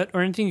is hurt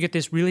or anything. You get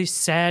this really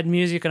sad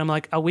music, and I'm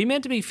like, are we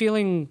meant to be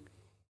feeling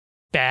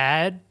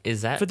bad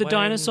is that for the when-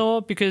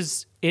 dinosaur?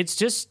 Because it's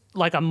just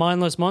like a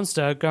mindless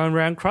monster going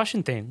around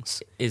crushing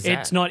things. Is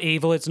It's that- not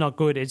evil. It's not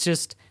good.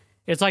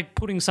 It's like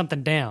putting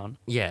something down.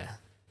 Yeah,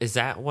 is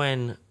that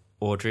when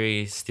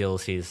Audrey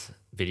steals his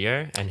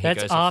video and he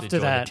That's goes off to after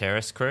join that. the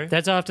terrorist crew?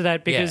 That's after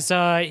that because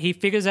he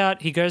figures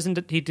out he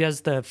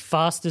does the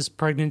fastest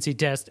pregnancy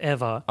test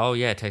ever Oh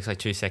yeah, it takes like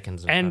 2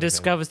 seconds. in front and of him.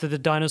 discovers that the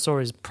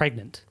dinosaur is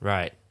pregnant.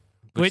 right,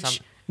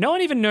 Which no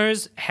one even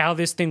knows how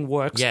this thing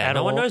works Yeah, at no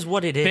all. one knows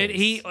what it is. But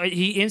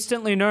he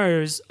instantly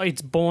knows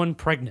it's born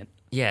pregnant.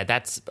 yeah,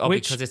 that's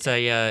Which- because it's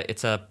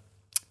a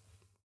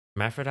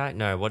hermaphrodite.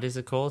 No, what is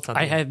it called?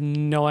 Something. I have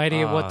no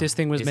idea what this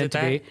thing was is meant it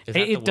to be. that? Is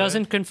that the It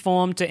doesn't word?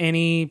 conform to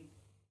any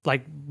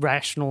like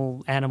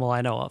rational animal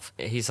I know of.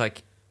 He's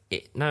like,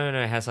 no,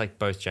 it has like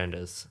both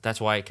genders.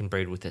 That's why it can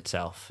breed with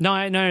itself.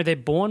 No, they're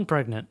born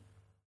pregnant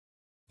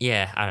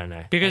Yeah, I don't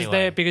know. because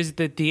Anyway.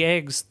 the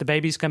eggs, the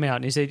babies come out,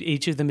 and he said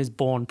each of them is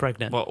born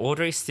pregnant. Well,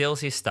 Audrey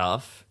steals his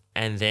stuff,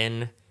 and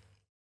then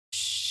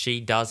she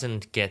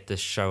doesn't get the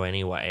show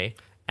anyway.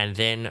 And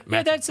then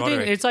Yeah, that's the thing.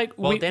 It's like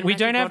we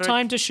don't have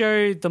time to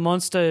show the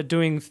monster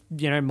doing,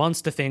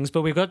 monster things,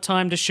 but we've got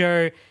time to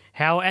show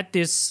how at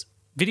this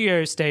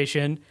video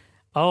station,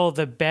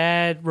 the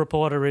bad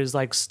reporter is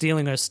like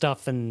stealing her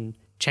stuff and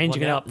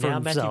changing it up for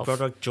himself. Matthew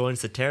Broderick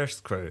joins the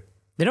terrorist crew.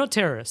 They're not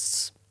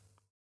terrorists.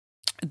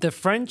 The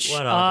French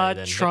What are are they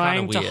then? They're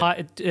trying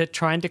kinda to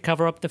trying to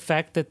cover up the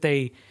fact that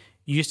they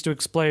used to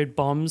explode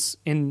bombs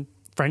in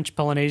French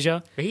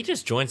Polynesia. But he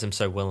just joins them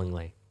so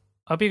willingly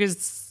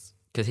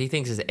Because he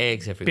thinks there's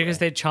eggs everywhere.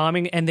 they're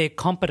charming and they're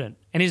competent,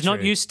 and he's not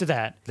True. used to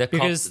that They're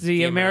because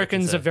the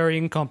Americans are very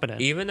incompetent.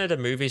 Even though the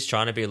movie's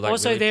trying to be like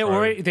Also,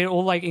 really they're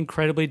all like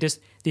incredibly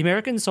the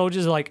American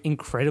soldiers are like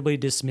incredibly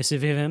dismissive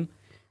of him.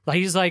 Like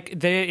he's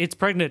like, it's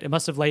pregnant. It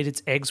must have laid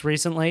its eggs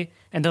recently,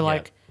 and they're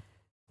like,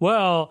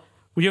 well,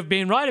 you've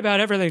been right about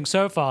everything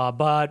so far,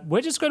 but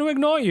we're just going to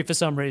ignore you for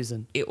some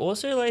reason. It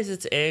also lays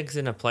its eggs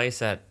in a place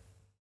that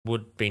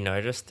would be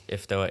noticed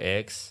if there were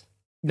eggs.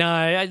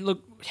 No,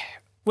 look,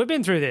 we've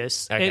been through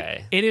this.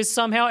 Okay. It is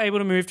somehow able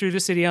to move through the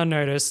city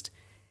unnoticed.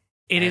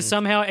 It is And-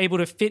 somehow able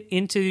to fit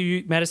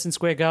into Madison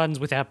Square Gardens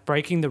without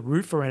breaking the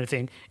roof or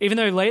anything. Even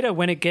though later,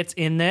 when it gets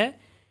in there,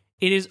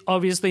 it is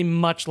obviously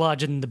much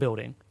larger than the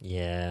building.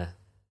 Yeah.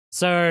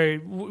 So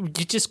you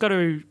just got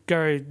to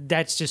go,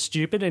 that's just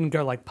stupid, and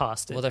go like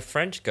past it. Well, the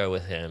French go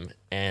with him,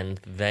 and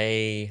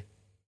they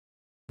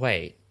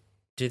wait.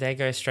 Do they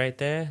go straight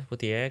there with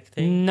the egg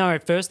thing? No,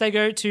 first they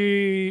go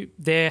to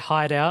their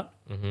hideout,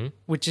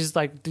 which is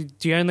like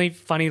the only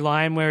funny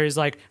line where he's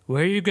like,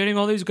 where are you getting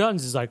all these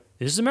guns? He's like,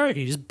 this is America,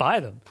 you just buy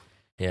them.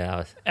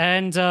 Yeah.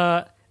 And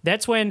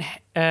that's when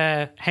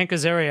Hank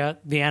Azaria,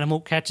 the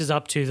animal, catches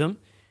up to them.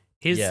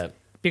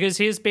 Because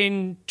he's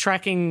been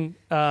tracking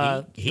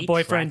the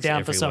boyfriend tracks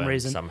down for some everywhere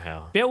reason.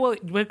 somehow. Yeah, well,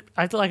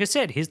 like I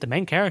said, he's the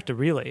main character,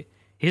 really.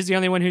 He's the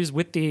only one who's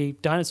with the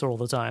dinosaur all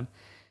the time.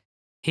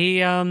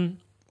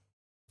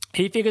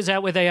 He figures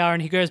out where they are,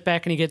 and he goes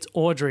back and he gets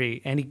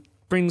Audrey, and he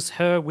brings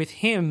her with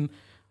him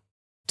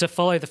to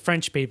follow the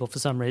French people for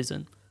some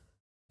reason.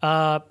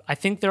 I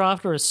think they're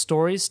after a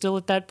story still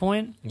at that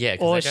point. Yeah,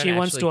 'cause or they don't she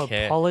wants to actually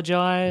care.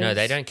 apologize. No,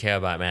 they don't care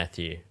about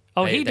Matthew.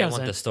 Oh, they, he they doesn't.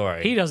 want the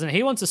story. He doesn't.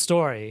 He wants a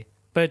story,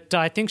 but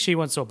I think she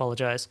wants to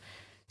apologize.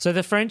 So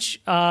the French,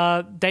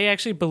 they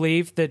actually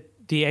believe that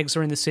the eggs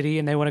are in the city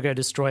and they want to go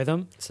destroy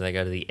them. So they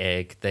go to the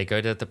egg. They go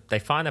to they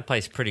find the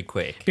place pretty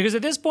quick. Because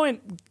at this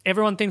point,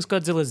 everyone thinks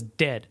Godzilla's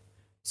dead.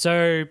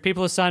 So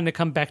people are starting to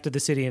come back to the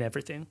city and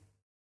everything.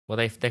 Well,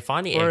 they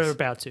find the Or eggs. are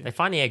about to. They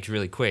find the eggs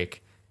really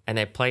quick, and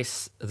they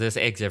place there's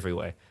eggs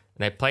everywhere. And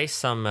they place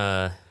some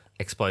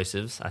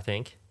explosives, I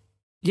think.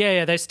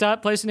 Yeah, they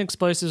start placing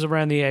explosives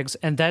around the eggs,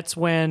 and that's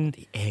when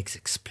The eggs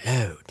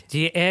explode.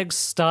 the eggs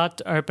start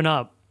to open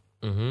up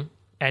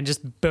and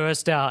just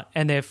burst out,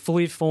 and they're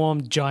fully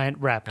formed giant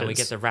raptors. And we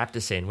get the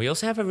raptor scene. We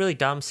also have a really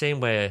dumb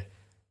scene where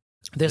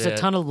There's a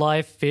ton of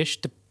live fish,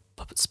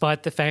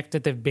 despite the fact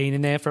that they've been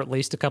in there for at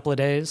least a couple of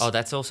days.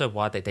 that's also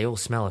why they all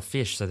smell of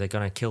fish, so they're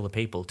going to kill the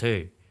people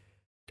too.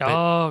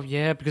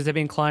 Yeah, because they've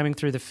been climbing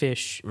through the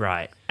fish.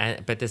 Right.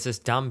 But there's this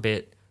dumb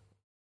bit.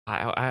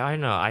 I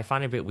don't know. I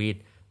find it a bit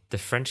weird. The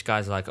French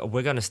guys are like, oh,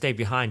 we're going to stay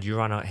behind. You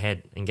run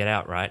ahead and get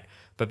out, right?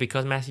 But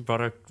because Matthew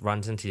Broderick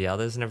runs into the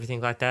others and everything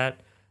like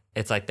that,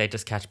 it's like they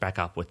just catch back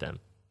up with them.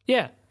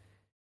 Yeah.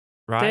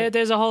 right?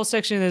 There's a whole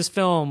section of this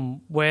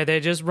film where they're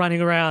just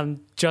running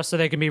around just so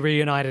they can be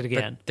reunited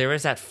again. But there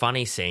is that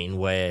funny scene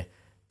where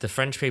the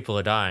French people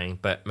are dying,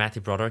 but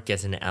Matthew Broderick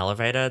gets in an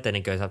elevator, then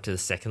it goes up to the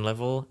second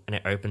level, and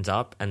it opens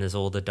up, and there's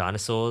all the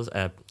dinosaurs.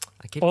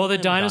 All the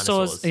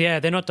dinosaurs.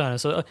 Yeah, they're not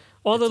dinosaurs.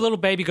 All the little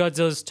baby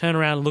Godzillas turn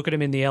around and look at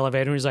him in the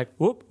elevator, and he's like,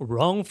 whoop,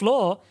 wrong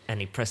floor. And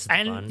he presses the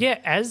button. And yeah,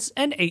 as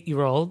an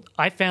 8-year-old,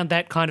 I found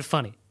that kind of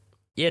funny.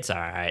 Yeah, it's all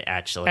right,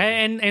 actually.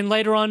 And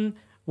later on,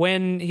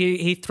 when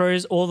he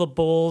throws all the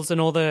balls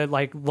and all the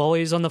like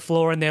lollies on the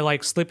floor and they're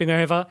like slipping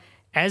over,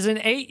 as an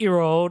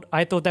 8-year-old,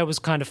 I thought that was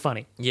kind of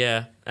funny.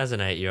 Yeah, as an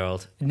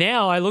 8-year-old.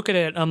 Now I look at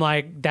it, I'm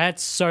like,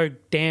 that's so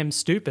damn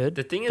stupid.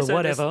 The thing is,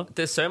 whatever.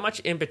 There's so much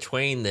in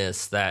between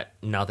this that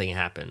nothing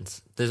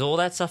happens. There's all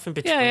that stuff in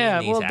between. Yeah.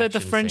 These Well, the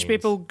French scenes.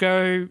 people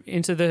go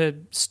into the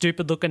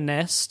stupid-looking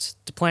nest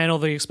to plant all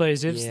the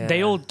explosives. Yeah.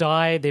 They all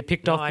die. They're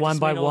picked off one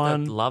by all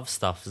one. The love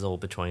stuff is all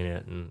between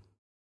it, and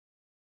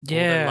all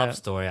Yeah. the love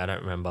story. I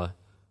don't remember.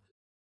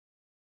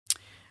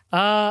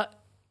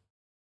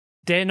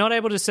 They're not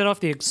able to set off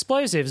the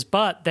explosives,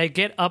 but they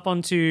get up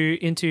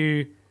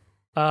into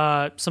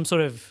some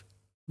sort of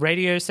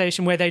radio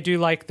station where they do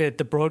like the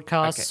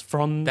broadcasts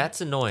from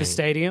That's annoying the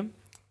stadium.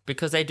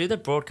 because they do the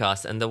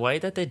broadcast, and the way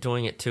that they're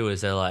doing it too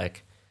is they're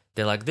like,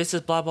 this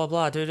is blah blah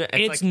blah, dude.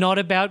 It's not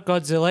about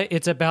Godzilla.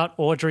 It's about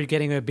Audrey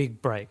getting her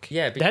big break.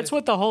 Yeah, because that's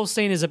what the whole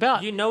scene is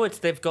about.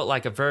 they've got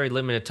like a very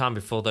limited time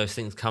before those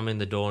things come in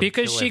the door. And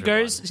Because kill she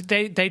everyone. goes,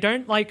 they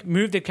don't like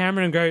move the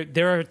camera and go,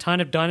 there are a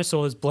ton of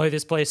dinosaurs, blow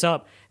this place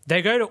up.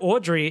 They go to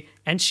Audrey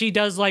and she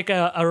does like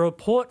a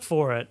report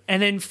for it.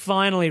 And then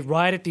finally,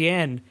 right at the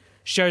end,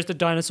 shows the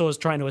dinosaurs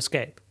trying to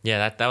escape.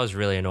 Yeah, that was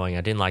really annoying.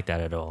 I didn't like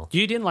that at all.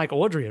 You didn't like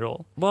Audrey at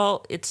all.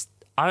 Well,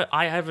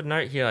 I have a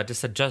note here. I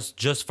just said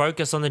just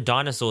focus on the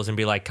dinosaurs and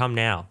be like, come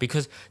now,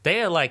 because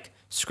they are like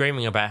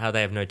screaming about how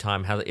they have no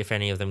time, how if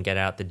any of them get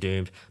out, they're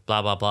doomed,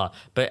 blah blah blah.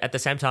 But at the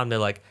same time, they're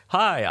like,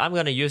 hi, I'm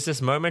going to use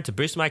this moment to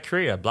boost my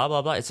career, blah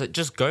blah blah. It's like,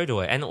 just go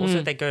to it. And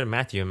also they go to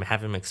Matthew and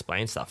have him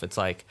explain stuff. It's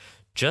like,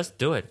 just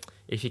do it.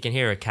 If you can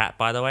hear a cat,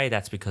 by the way,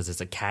 that's because there's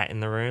a cat in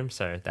the room,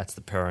 so that's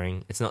the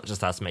purring. It's not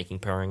just us making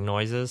purring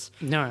noises.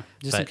 No,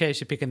 just in case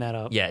you're picking that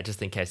up. Yeah,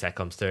 just in case that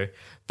comes through.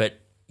 But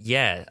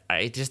yeah,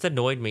 it just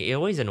annoyed me. It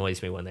always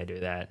annoys me when they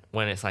do that.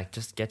 When it's like,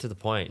 just get to the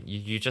point.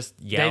 You just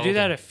yell. They do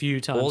that a few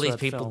times. All these throughout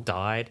the people film.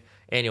 died.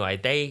 Anyway,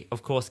 they,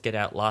 of course, get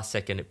out last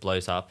second. It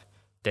blows up.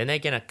 Then they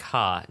get a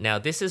car. Now,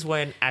 this is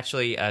when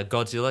actually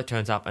Godzilla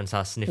turns up and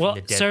starts sniffing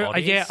the dead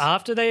bodies. Yeah,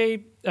 after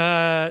they...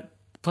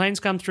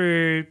 planes come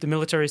through, the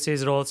military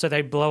sees it all, so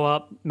they blow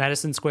up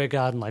Madison Square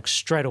Garden like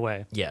straight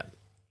away. Yeah.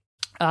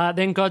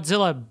 Then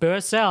Godzilla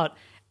bursts out,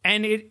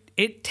 and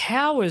it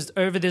towers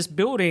over this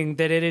building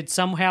that it had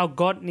somehow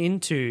gotten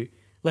into,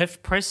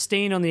 left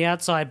pristine on the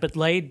outside, but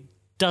laid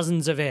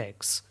dozens of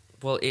eggs.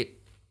 Well,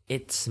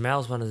 it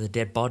smells one of the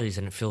dead bodies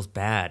and it feels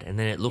bad, and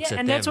then it looks at them.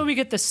 And that's where we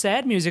get the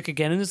sad music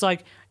again, and it's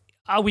like,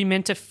 are we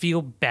meant to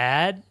feel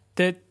bad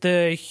that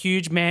the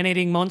huge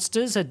man-eating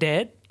monsters are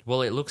dead?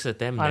 Well, it looks at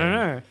them. I don't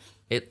know.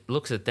 It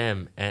looks at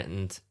them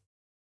and...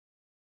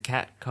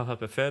 Cat, cough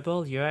up a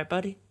furball. You alright,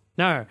 buddy?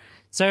 No.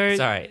 So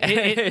Sorry.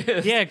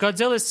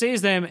 Godzilla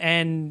sees them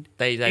and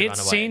They run it's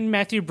away. seen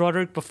Matthew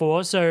Broderick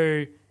before,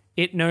 so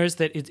it knows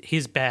that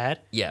he's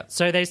bad. Yeah.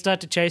 So they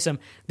start to chase him.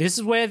 This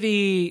is where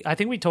I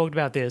think we talked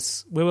about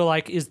this. We were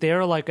like, is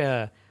there like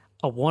a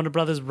Warner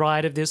Brothers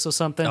ride of this or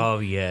something? Oh,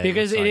 yeah.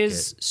 Because looks it like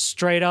is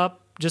straight up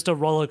just a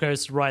roller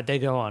coaster ride they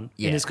go on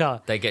in his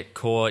car. They get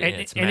caught in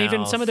its mouth. And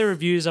even some of the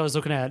reviews I was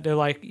looking at, they're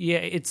like, yeah,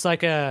 it's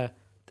like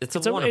It's a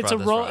Warner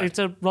Brothers ride. It's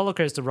a roller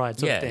coaster ride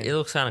sort Yeah, of thing. it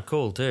looks kind of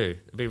cool too.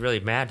 I'd be really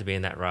mad to be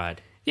in that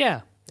ride.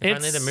 Yeah. If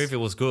only the movie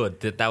was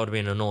good, that would have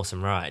been an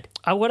awesome ride.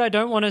 What I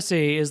don't want to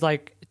see is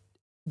like,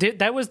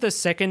 that was the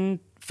second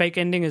fake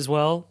ending as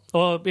well,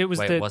 or it was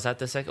was that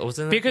the second?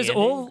 Wasn't that because the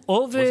ending?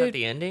 all the was that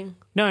the ending?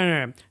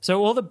 No.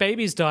 So all the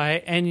babies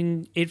die,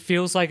 and it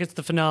feels like it's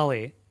the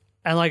finale,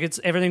 and like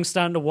everything's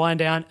starting to wind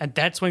down, and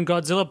that's when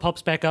Godzilla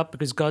pops back up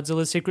because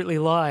Godzilla's secretly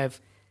alive,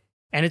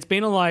 and it's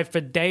been alive for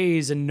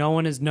days, and no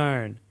one has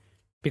known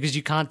because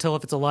you can't tell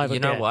if it's alive or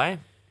dead. You know why?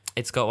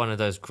 It's got one of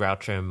those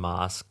Groucho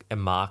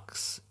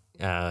Marx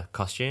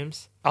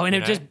costumes. Oh, and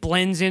it just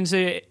blends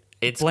into.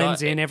 It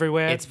blends in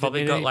everywhere. It's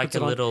probably got like a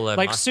little like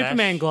mustache.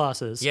 Superman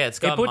glasses. Yeah, it's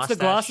got It puts the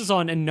glasses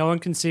on and no one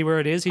can see where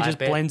it is. He just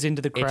blends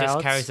into the crowds. It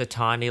just carries a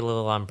tiny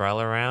little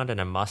umbrella around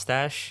and a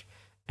mustache,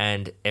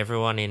 and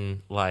everyone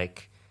in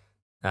like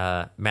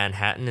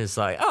Manhattan is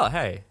like, "Oh,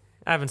 hey,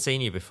 I haven't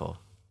seen you before."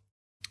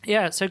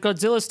 Yeah, so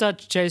Godzilla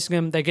starts chasing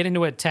him. They get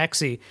into a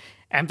taxi.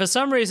 And for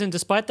some reason,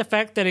 despite the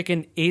fact that it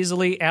can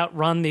easily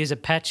outrun these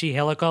Apache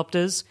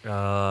helicopters,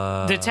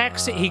 the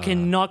taxi, he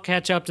cannot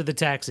catch up to the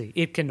taxi.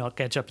 It cannot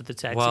catch up to the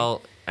taxi.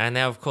 Well, and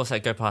now, of course, they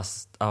go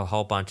past a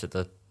whole bunch of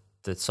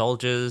the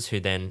soldiers who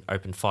then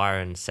open fire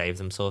and save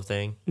them, sort of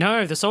thing.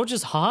 No, the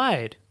soldiers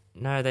hide.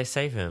 No, they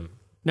save him.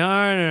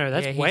 No,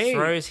 that's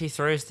he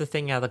throws the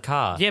thing out of the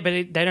car. Yeah, but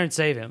they don't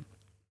save him.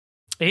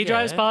 He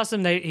drives past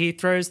them. He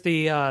throws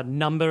the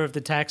number of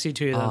the taxi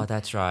to them. Oh,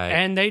 that's right.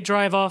 And they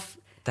drive off.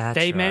 That's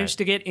they right. managed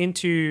to get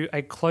into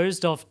a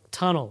closed-off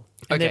tunnel,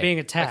 and they're being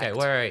attacked.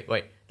 Okay,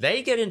 wait.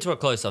 They get into a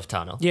closed-off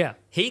tunnel. Yeah.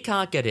 He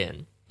can't get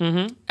in.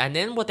 Mm-hmm. And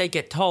then what they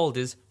get told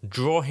is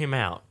draw him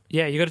out.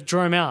 Yeah, you got to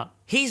draw him out.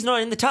 He's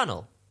not in the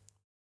tunnel.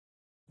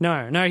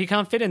 No, he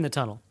can't fit in the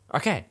tunnel.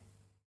 Okay.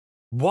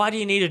 Why do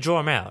you need to draw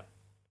him out?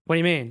 What do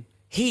you mean?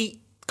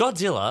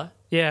 Godzilla,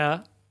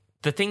 Yeah,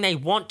 the thing they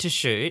want to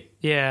shoot,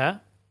 yeah.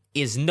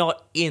 is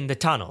not in the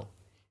tunnel.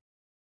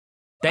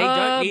 They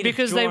don't need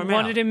because to they draw him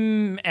wanted out.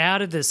 him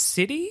out of the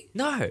city?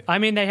 No. I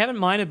mean, they haven't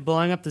minded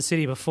blowing up the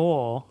city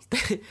before.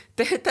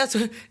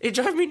 It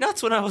drove me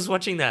nuts when I was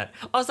watching that.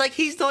 I was like,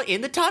 he's not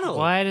in the tunnel.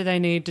 Why do they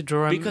need to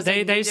draw him? Because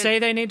they say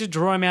they need to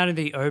draw him out in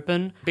the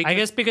open. I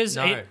guess because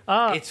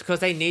it's because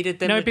they needed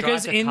them to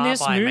because drive the in car this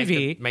by and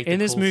movie, make the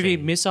cool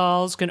scene.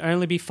 missiles can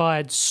only be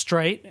fired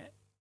straight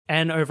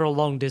and over a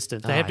long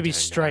distance. They have to be I don't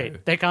straight. know.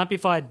 They can't be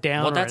fired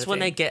down. Well, or that's when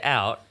they anything. get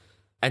out,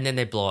 and then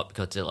they blow up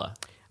Godzilla.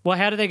 Well,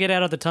 how do they get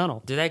out of the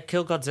tunnel? Do they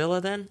kill Godzilla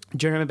then?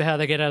 Do you remember how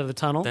they get out of the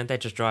tunnel? Then they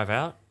just drive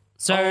out?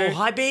 So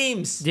high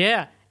beams!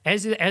 yeah,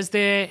 as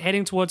they're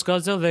heading towards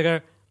Godzilla, they go,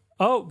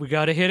 "Oh, we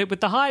got to hit it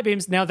with the high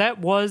beams." Now that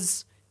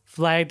was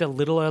flagged a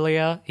little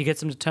earlier. He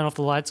gets them to turn off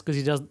the lights because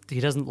he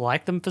doesn't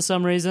like them for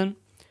some reason.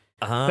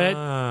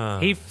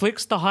 But he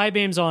flicks the high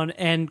beams on,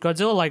 and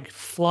Godzilla like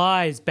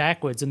flies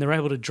backwards, and they're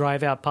able to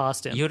drive out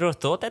past him. You'd have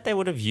thought that they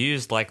would have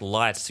used like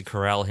lights to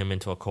corral him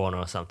into a corner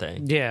or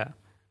something. Yeah,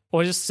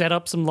 or just set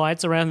up some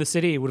lights around the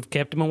city. It would have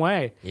kept him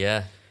away.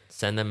 Yeah,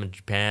 send them to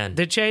Japan.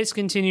 The chase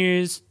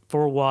continues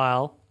for a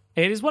while.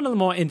 It is one of the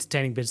more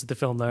entertaining bits of the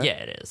film, though. Yeah,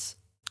 it is.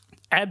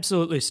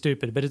 Absolutely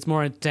stupid, but it's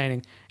more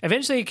entertaining.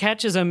 Eventually, he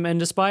catches him, and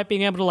despite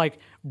being able to like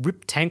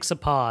rip tanks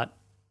apart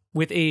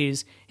with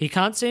ease, he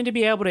can't seem to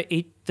be able to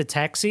eat the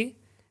taxi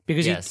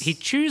because he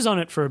chews on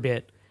it for a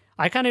bit.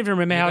 I can't even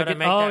remember how. You gotta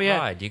make that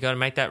ride. You gotta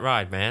make that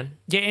ride, man.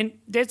 Yeah, and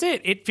that's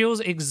it. It feels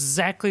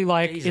exactly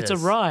like it's a Jesus.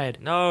 ride.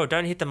 No,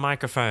 don't hit the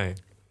microphone.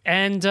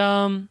 And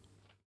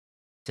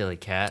Silly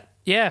cat.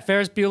 yeah,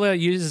 Ferris Bueller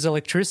uses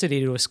electricity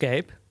to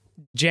escape,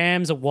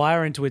 jams a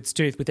wire into its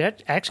tooth, which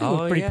actually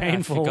looked pretty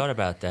painful. I forgot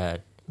about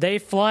that. They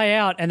fly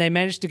out and they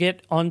manage to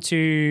get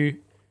onto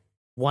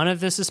one of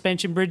the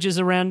suspension bridges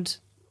around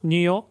New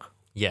York.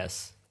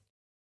 Yes.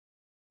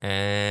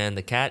 And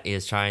the cat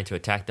is trying to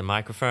attack the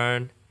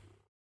microphone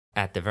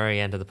at the very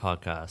end of the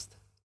podcast.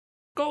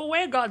 Go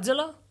away,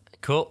 Godzilla.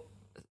 Cool.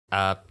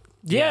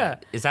 Yeah.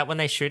 Is that when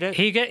they shoot it?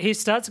 He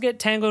starts to get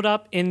tangled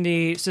up in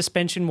the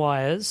suspension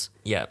wires,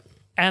 Yeah.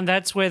 and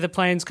that's where the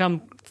planes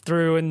come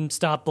through and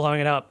start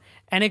blowing it up.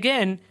 And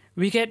again,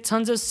 we get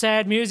tons of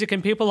sad music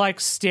and people like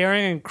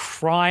staring and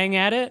crying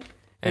at it.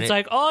 And It's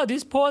like, oh,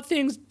 this poor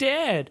thing's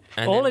dead.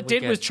 And All then it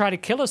did was try to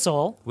kill us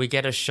all. We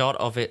get a shot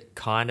of it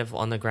kind of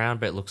on the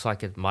ground, but it looks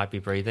like it might be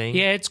breathing.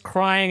 Yeah, it's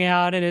crying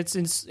out and it's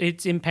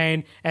in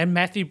pain. And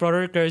Matthew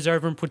Broderick goes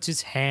over and puts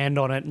his hand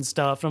on it and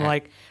stuff. And I'm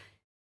like,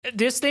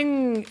 this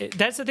thing,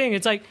 that's the thing.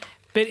 It's like,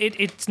 but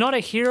it's not a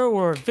hero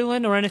or a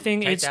villain or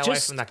anything. Take It's that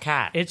just away from the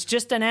cat. It's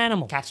just an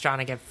animal. Cat's trying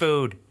to get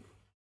food.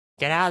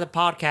 Get out of the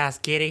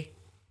podcast, kitty.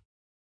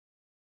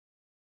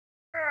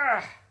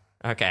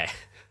 Okay.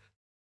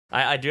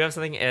 I do have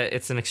something.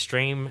 It's an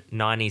extreme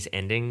 90s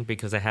ending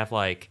because they have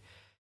like,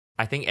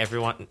 I think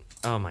everyone.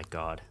 Oh my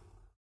God.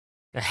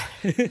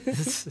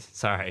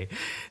 Sorry.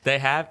 They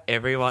have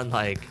everyone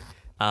like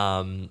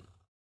falling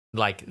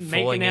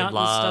Making in out and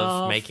love,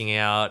 stuff. making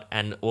out,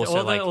 and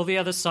also all the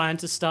other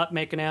scientists start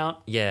making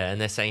out. yeah, and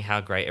they're saying how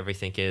great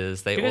everything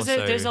is. They Because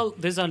also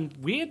there's a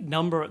weird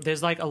number.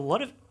 There's like a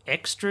lot of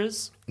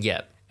extras.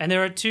 yeah. And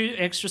there are two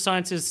extra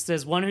scientists.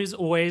 There's one who's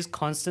always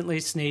constantly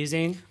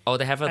sneezing. Oh,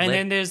 they have a And lead-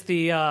 then there's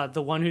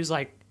the one who's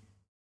like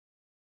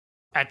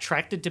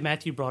attracted to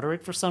Matthew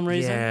Broderick for some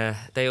reason. Yeah,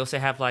 they also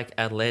have like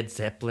a Led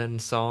Zeppelin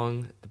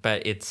song,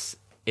 but it's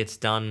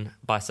done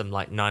by some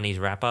like 90s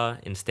rapper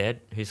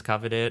instead who's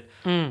covered it.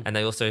 And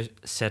they also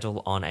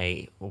settle on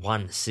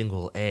one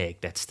single egg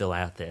that's still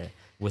out there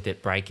with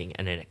it breaking,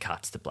 and then it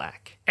cuts to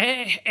black.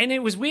 And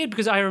it was weird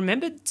because I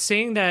remembered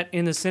seeing that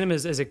in the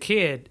cinemas as a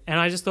kid, and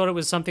I just thought it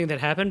was something that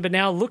happened. But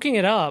now looking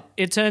it up,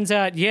 it turns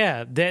out,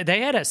 yeah,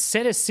 they had a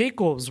set of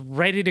sequels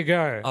ready to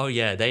go. Oh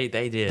yeah, they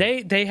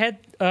did. They had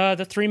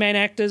the three main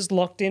actors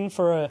locked in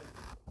for a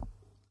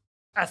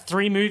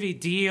 3-movie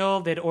deal.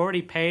 They'd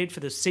already paid for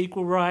the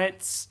sequel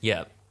rights.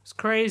 Yeah. It's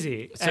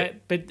crazy.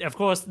 But of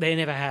course, they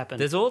never happened.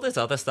 There's all this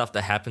other stuff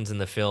that happens in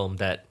the film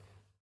that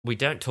we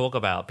don't talk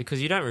about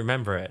because you don't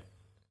remember it.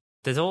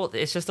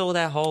 It's just all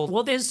that whole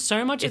Well, there's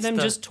so much of It's them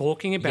the- just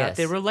talking about Yes.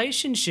 their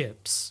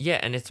relationships. yeah,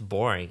 and it's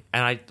boring.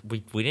 And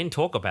we didn't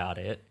talk about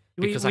it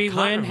because I can't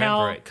learn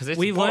remember it because it's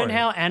we boring. learn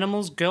how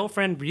Animal's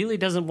girlfriend really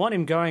doesn't want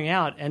him going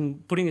out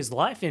and putting his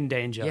life in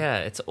danger. Yeah,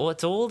 it's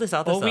all this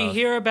other Or stuff. we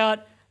hear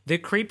about the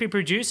creepy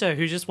producer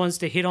who just wants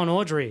to hit on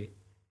Audrey.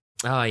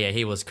 Oh yeah,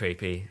 he was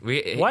creepy.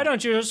 Why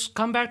don't you just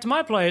come back to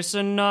my place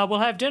and we'll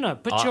have dinner?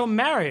 But you're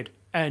married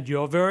and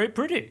you're very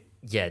pretty.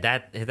 Yeah,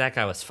 that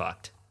guy was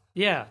fucked.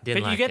 Yeah,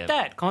 Didn't but you like get him.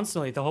 that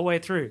constantly the whole way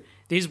through.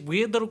 These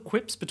weird little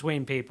quips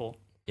between people.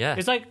 Yeah.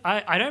 It's like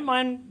I don't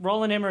mind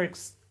Roland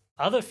Emmerich's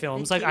other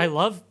films. Like, I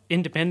love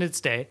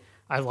Independence Day.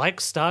 I like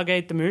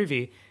Stargate the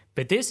movie.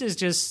 But this is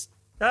just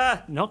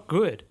not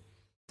good.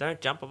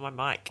 Don't jump on my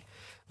mic.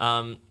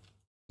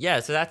 Yeah,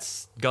 so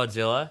that's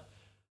Godzilla.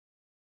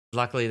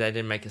 Luckily, they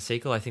didn't make a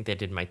sequel. I think they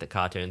did make the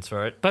cartoons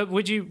for it. But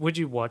would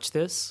you watch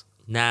this?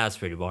 Nah, it's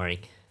pretty boring.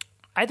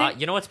 I think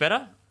you know what's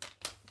better?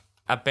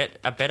 A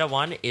better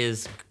one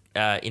is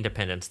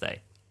Independence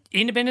Day.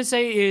 Independence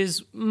Day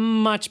is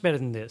much better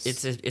than this.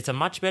 It's a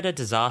much better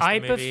disaster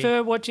movie. I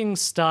prefer watching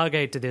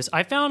Stargate to this.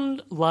 I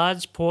found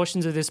large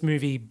portions of this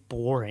movie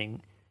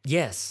boring.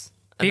 Yes,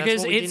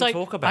 because it's like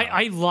talk about.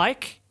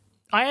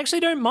 I actually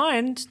don't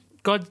mind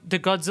the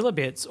Godzilla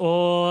bits,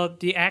 or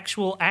the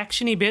actual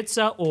actiony bits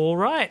are all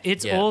right.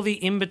 It's all the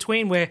in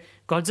between where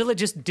Godzilla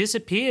just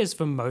disappears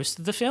for most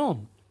of the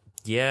film.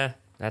 Yeah,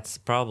 that's the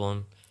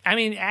problem. I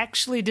mean,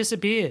 actually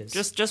disappears.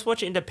 Just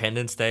watch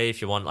Independence Day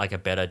if you want like a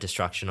better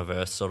Destruction of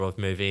Earth sort of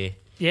movie.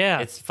 Yeah,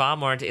 it's far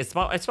more. It's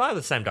by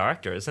the same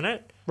director, isn't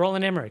it?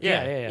 Roland Emmerich.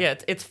 Yeah.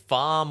 It's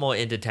far more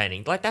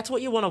entertaining. Like that's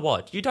what you want to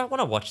watch. You don't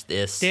want to watch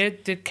this. The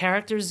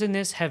characters in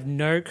this have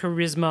no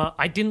charisma.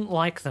 I didn't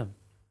like them.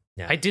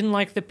 Yeah. I didn't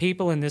like the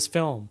people in this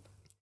film.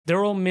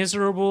 They're all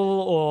miserable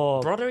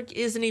or Broderick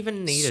isn't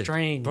even needed.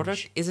 Strange.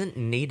 Broderick isn't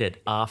needed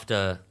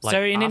after. Like,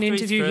 so in after an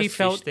interview, his he first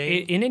felt fish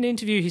thing, in an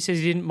interview he says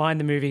he didn't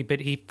mind the movie, but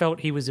he felt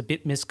he was a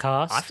bit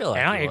miscast. I feel like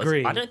and I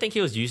agree. I don't think he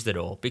was used at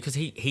all because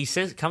he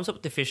comes up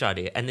with the fish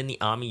idea and then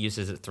the army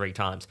uses it 3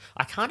 times.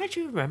 I can't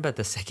actually remember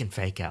the second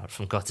fake out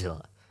from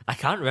Godzilla. I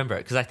can't remember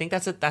it because I think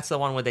that's the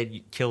one where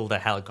they kill the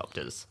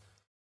helicopters.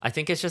 I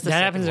think it's just the that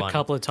second happens one. a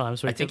couple of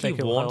times. Where I think he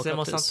warns them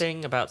or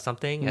something about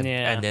something,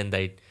 and then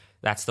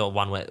that's the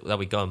one that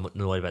we go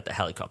annoyed about the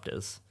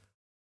helicopters.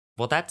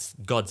 Well, that's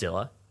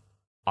Godzilla.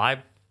 I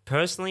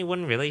personally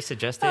wouldn't really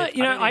suggest it.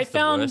 I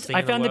found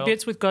the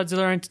bits with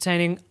Godzilla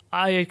entertaining.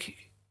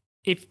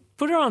 If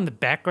put it on the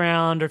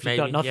background, or if you've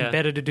got nothing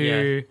better to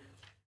do.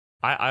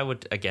 Yeah. I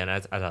would, again,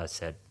 as I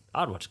said,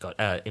 I'd watch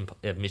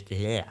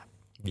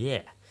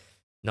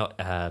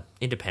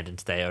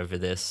Independence Day over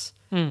this.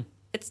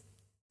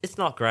 It's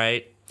not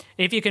great.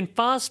 If you can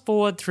fast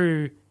forward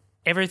through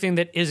everything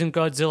that isn't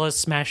Godzilla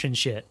smashing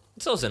shit.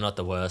 It's also not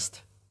the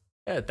worst.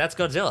 Yeah, that's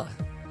Godzilla.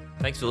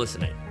 Thanks for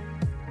listening.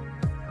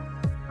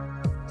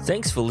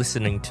 Thanks for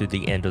listening to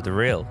The End of the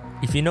Reel.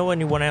 If you know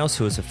anyone else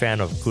who is a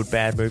fan of good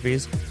bad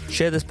movies,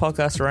 share this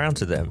podcast around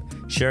to them.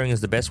 Sharing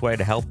is the best way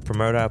to help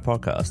promote our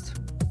podcast.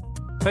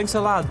 Thanks a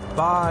lot.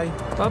 Bye.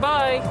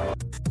 Bye-bye.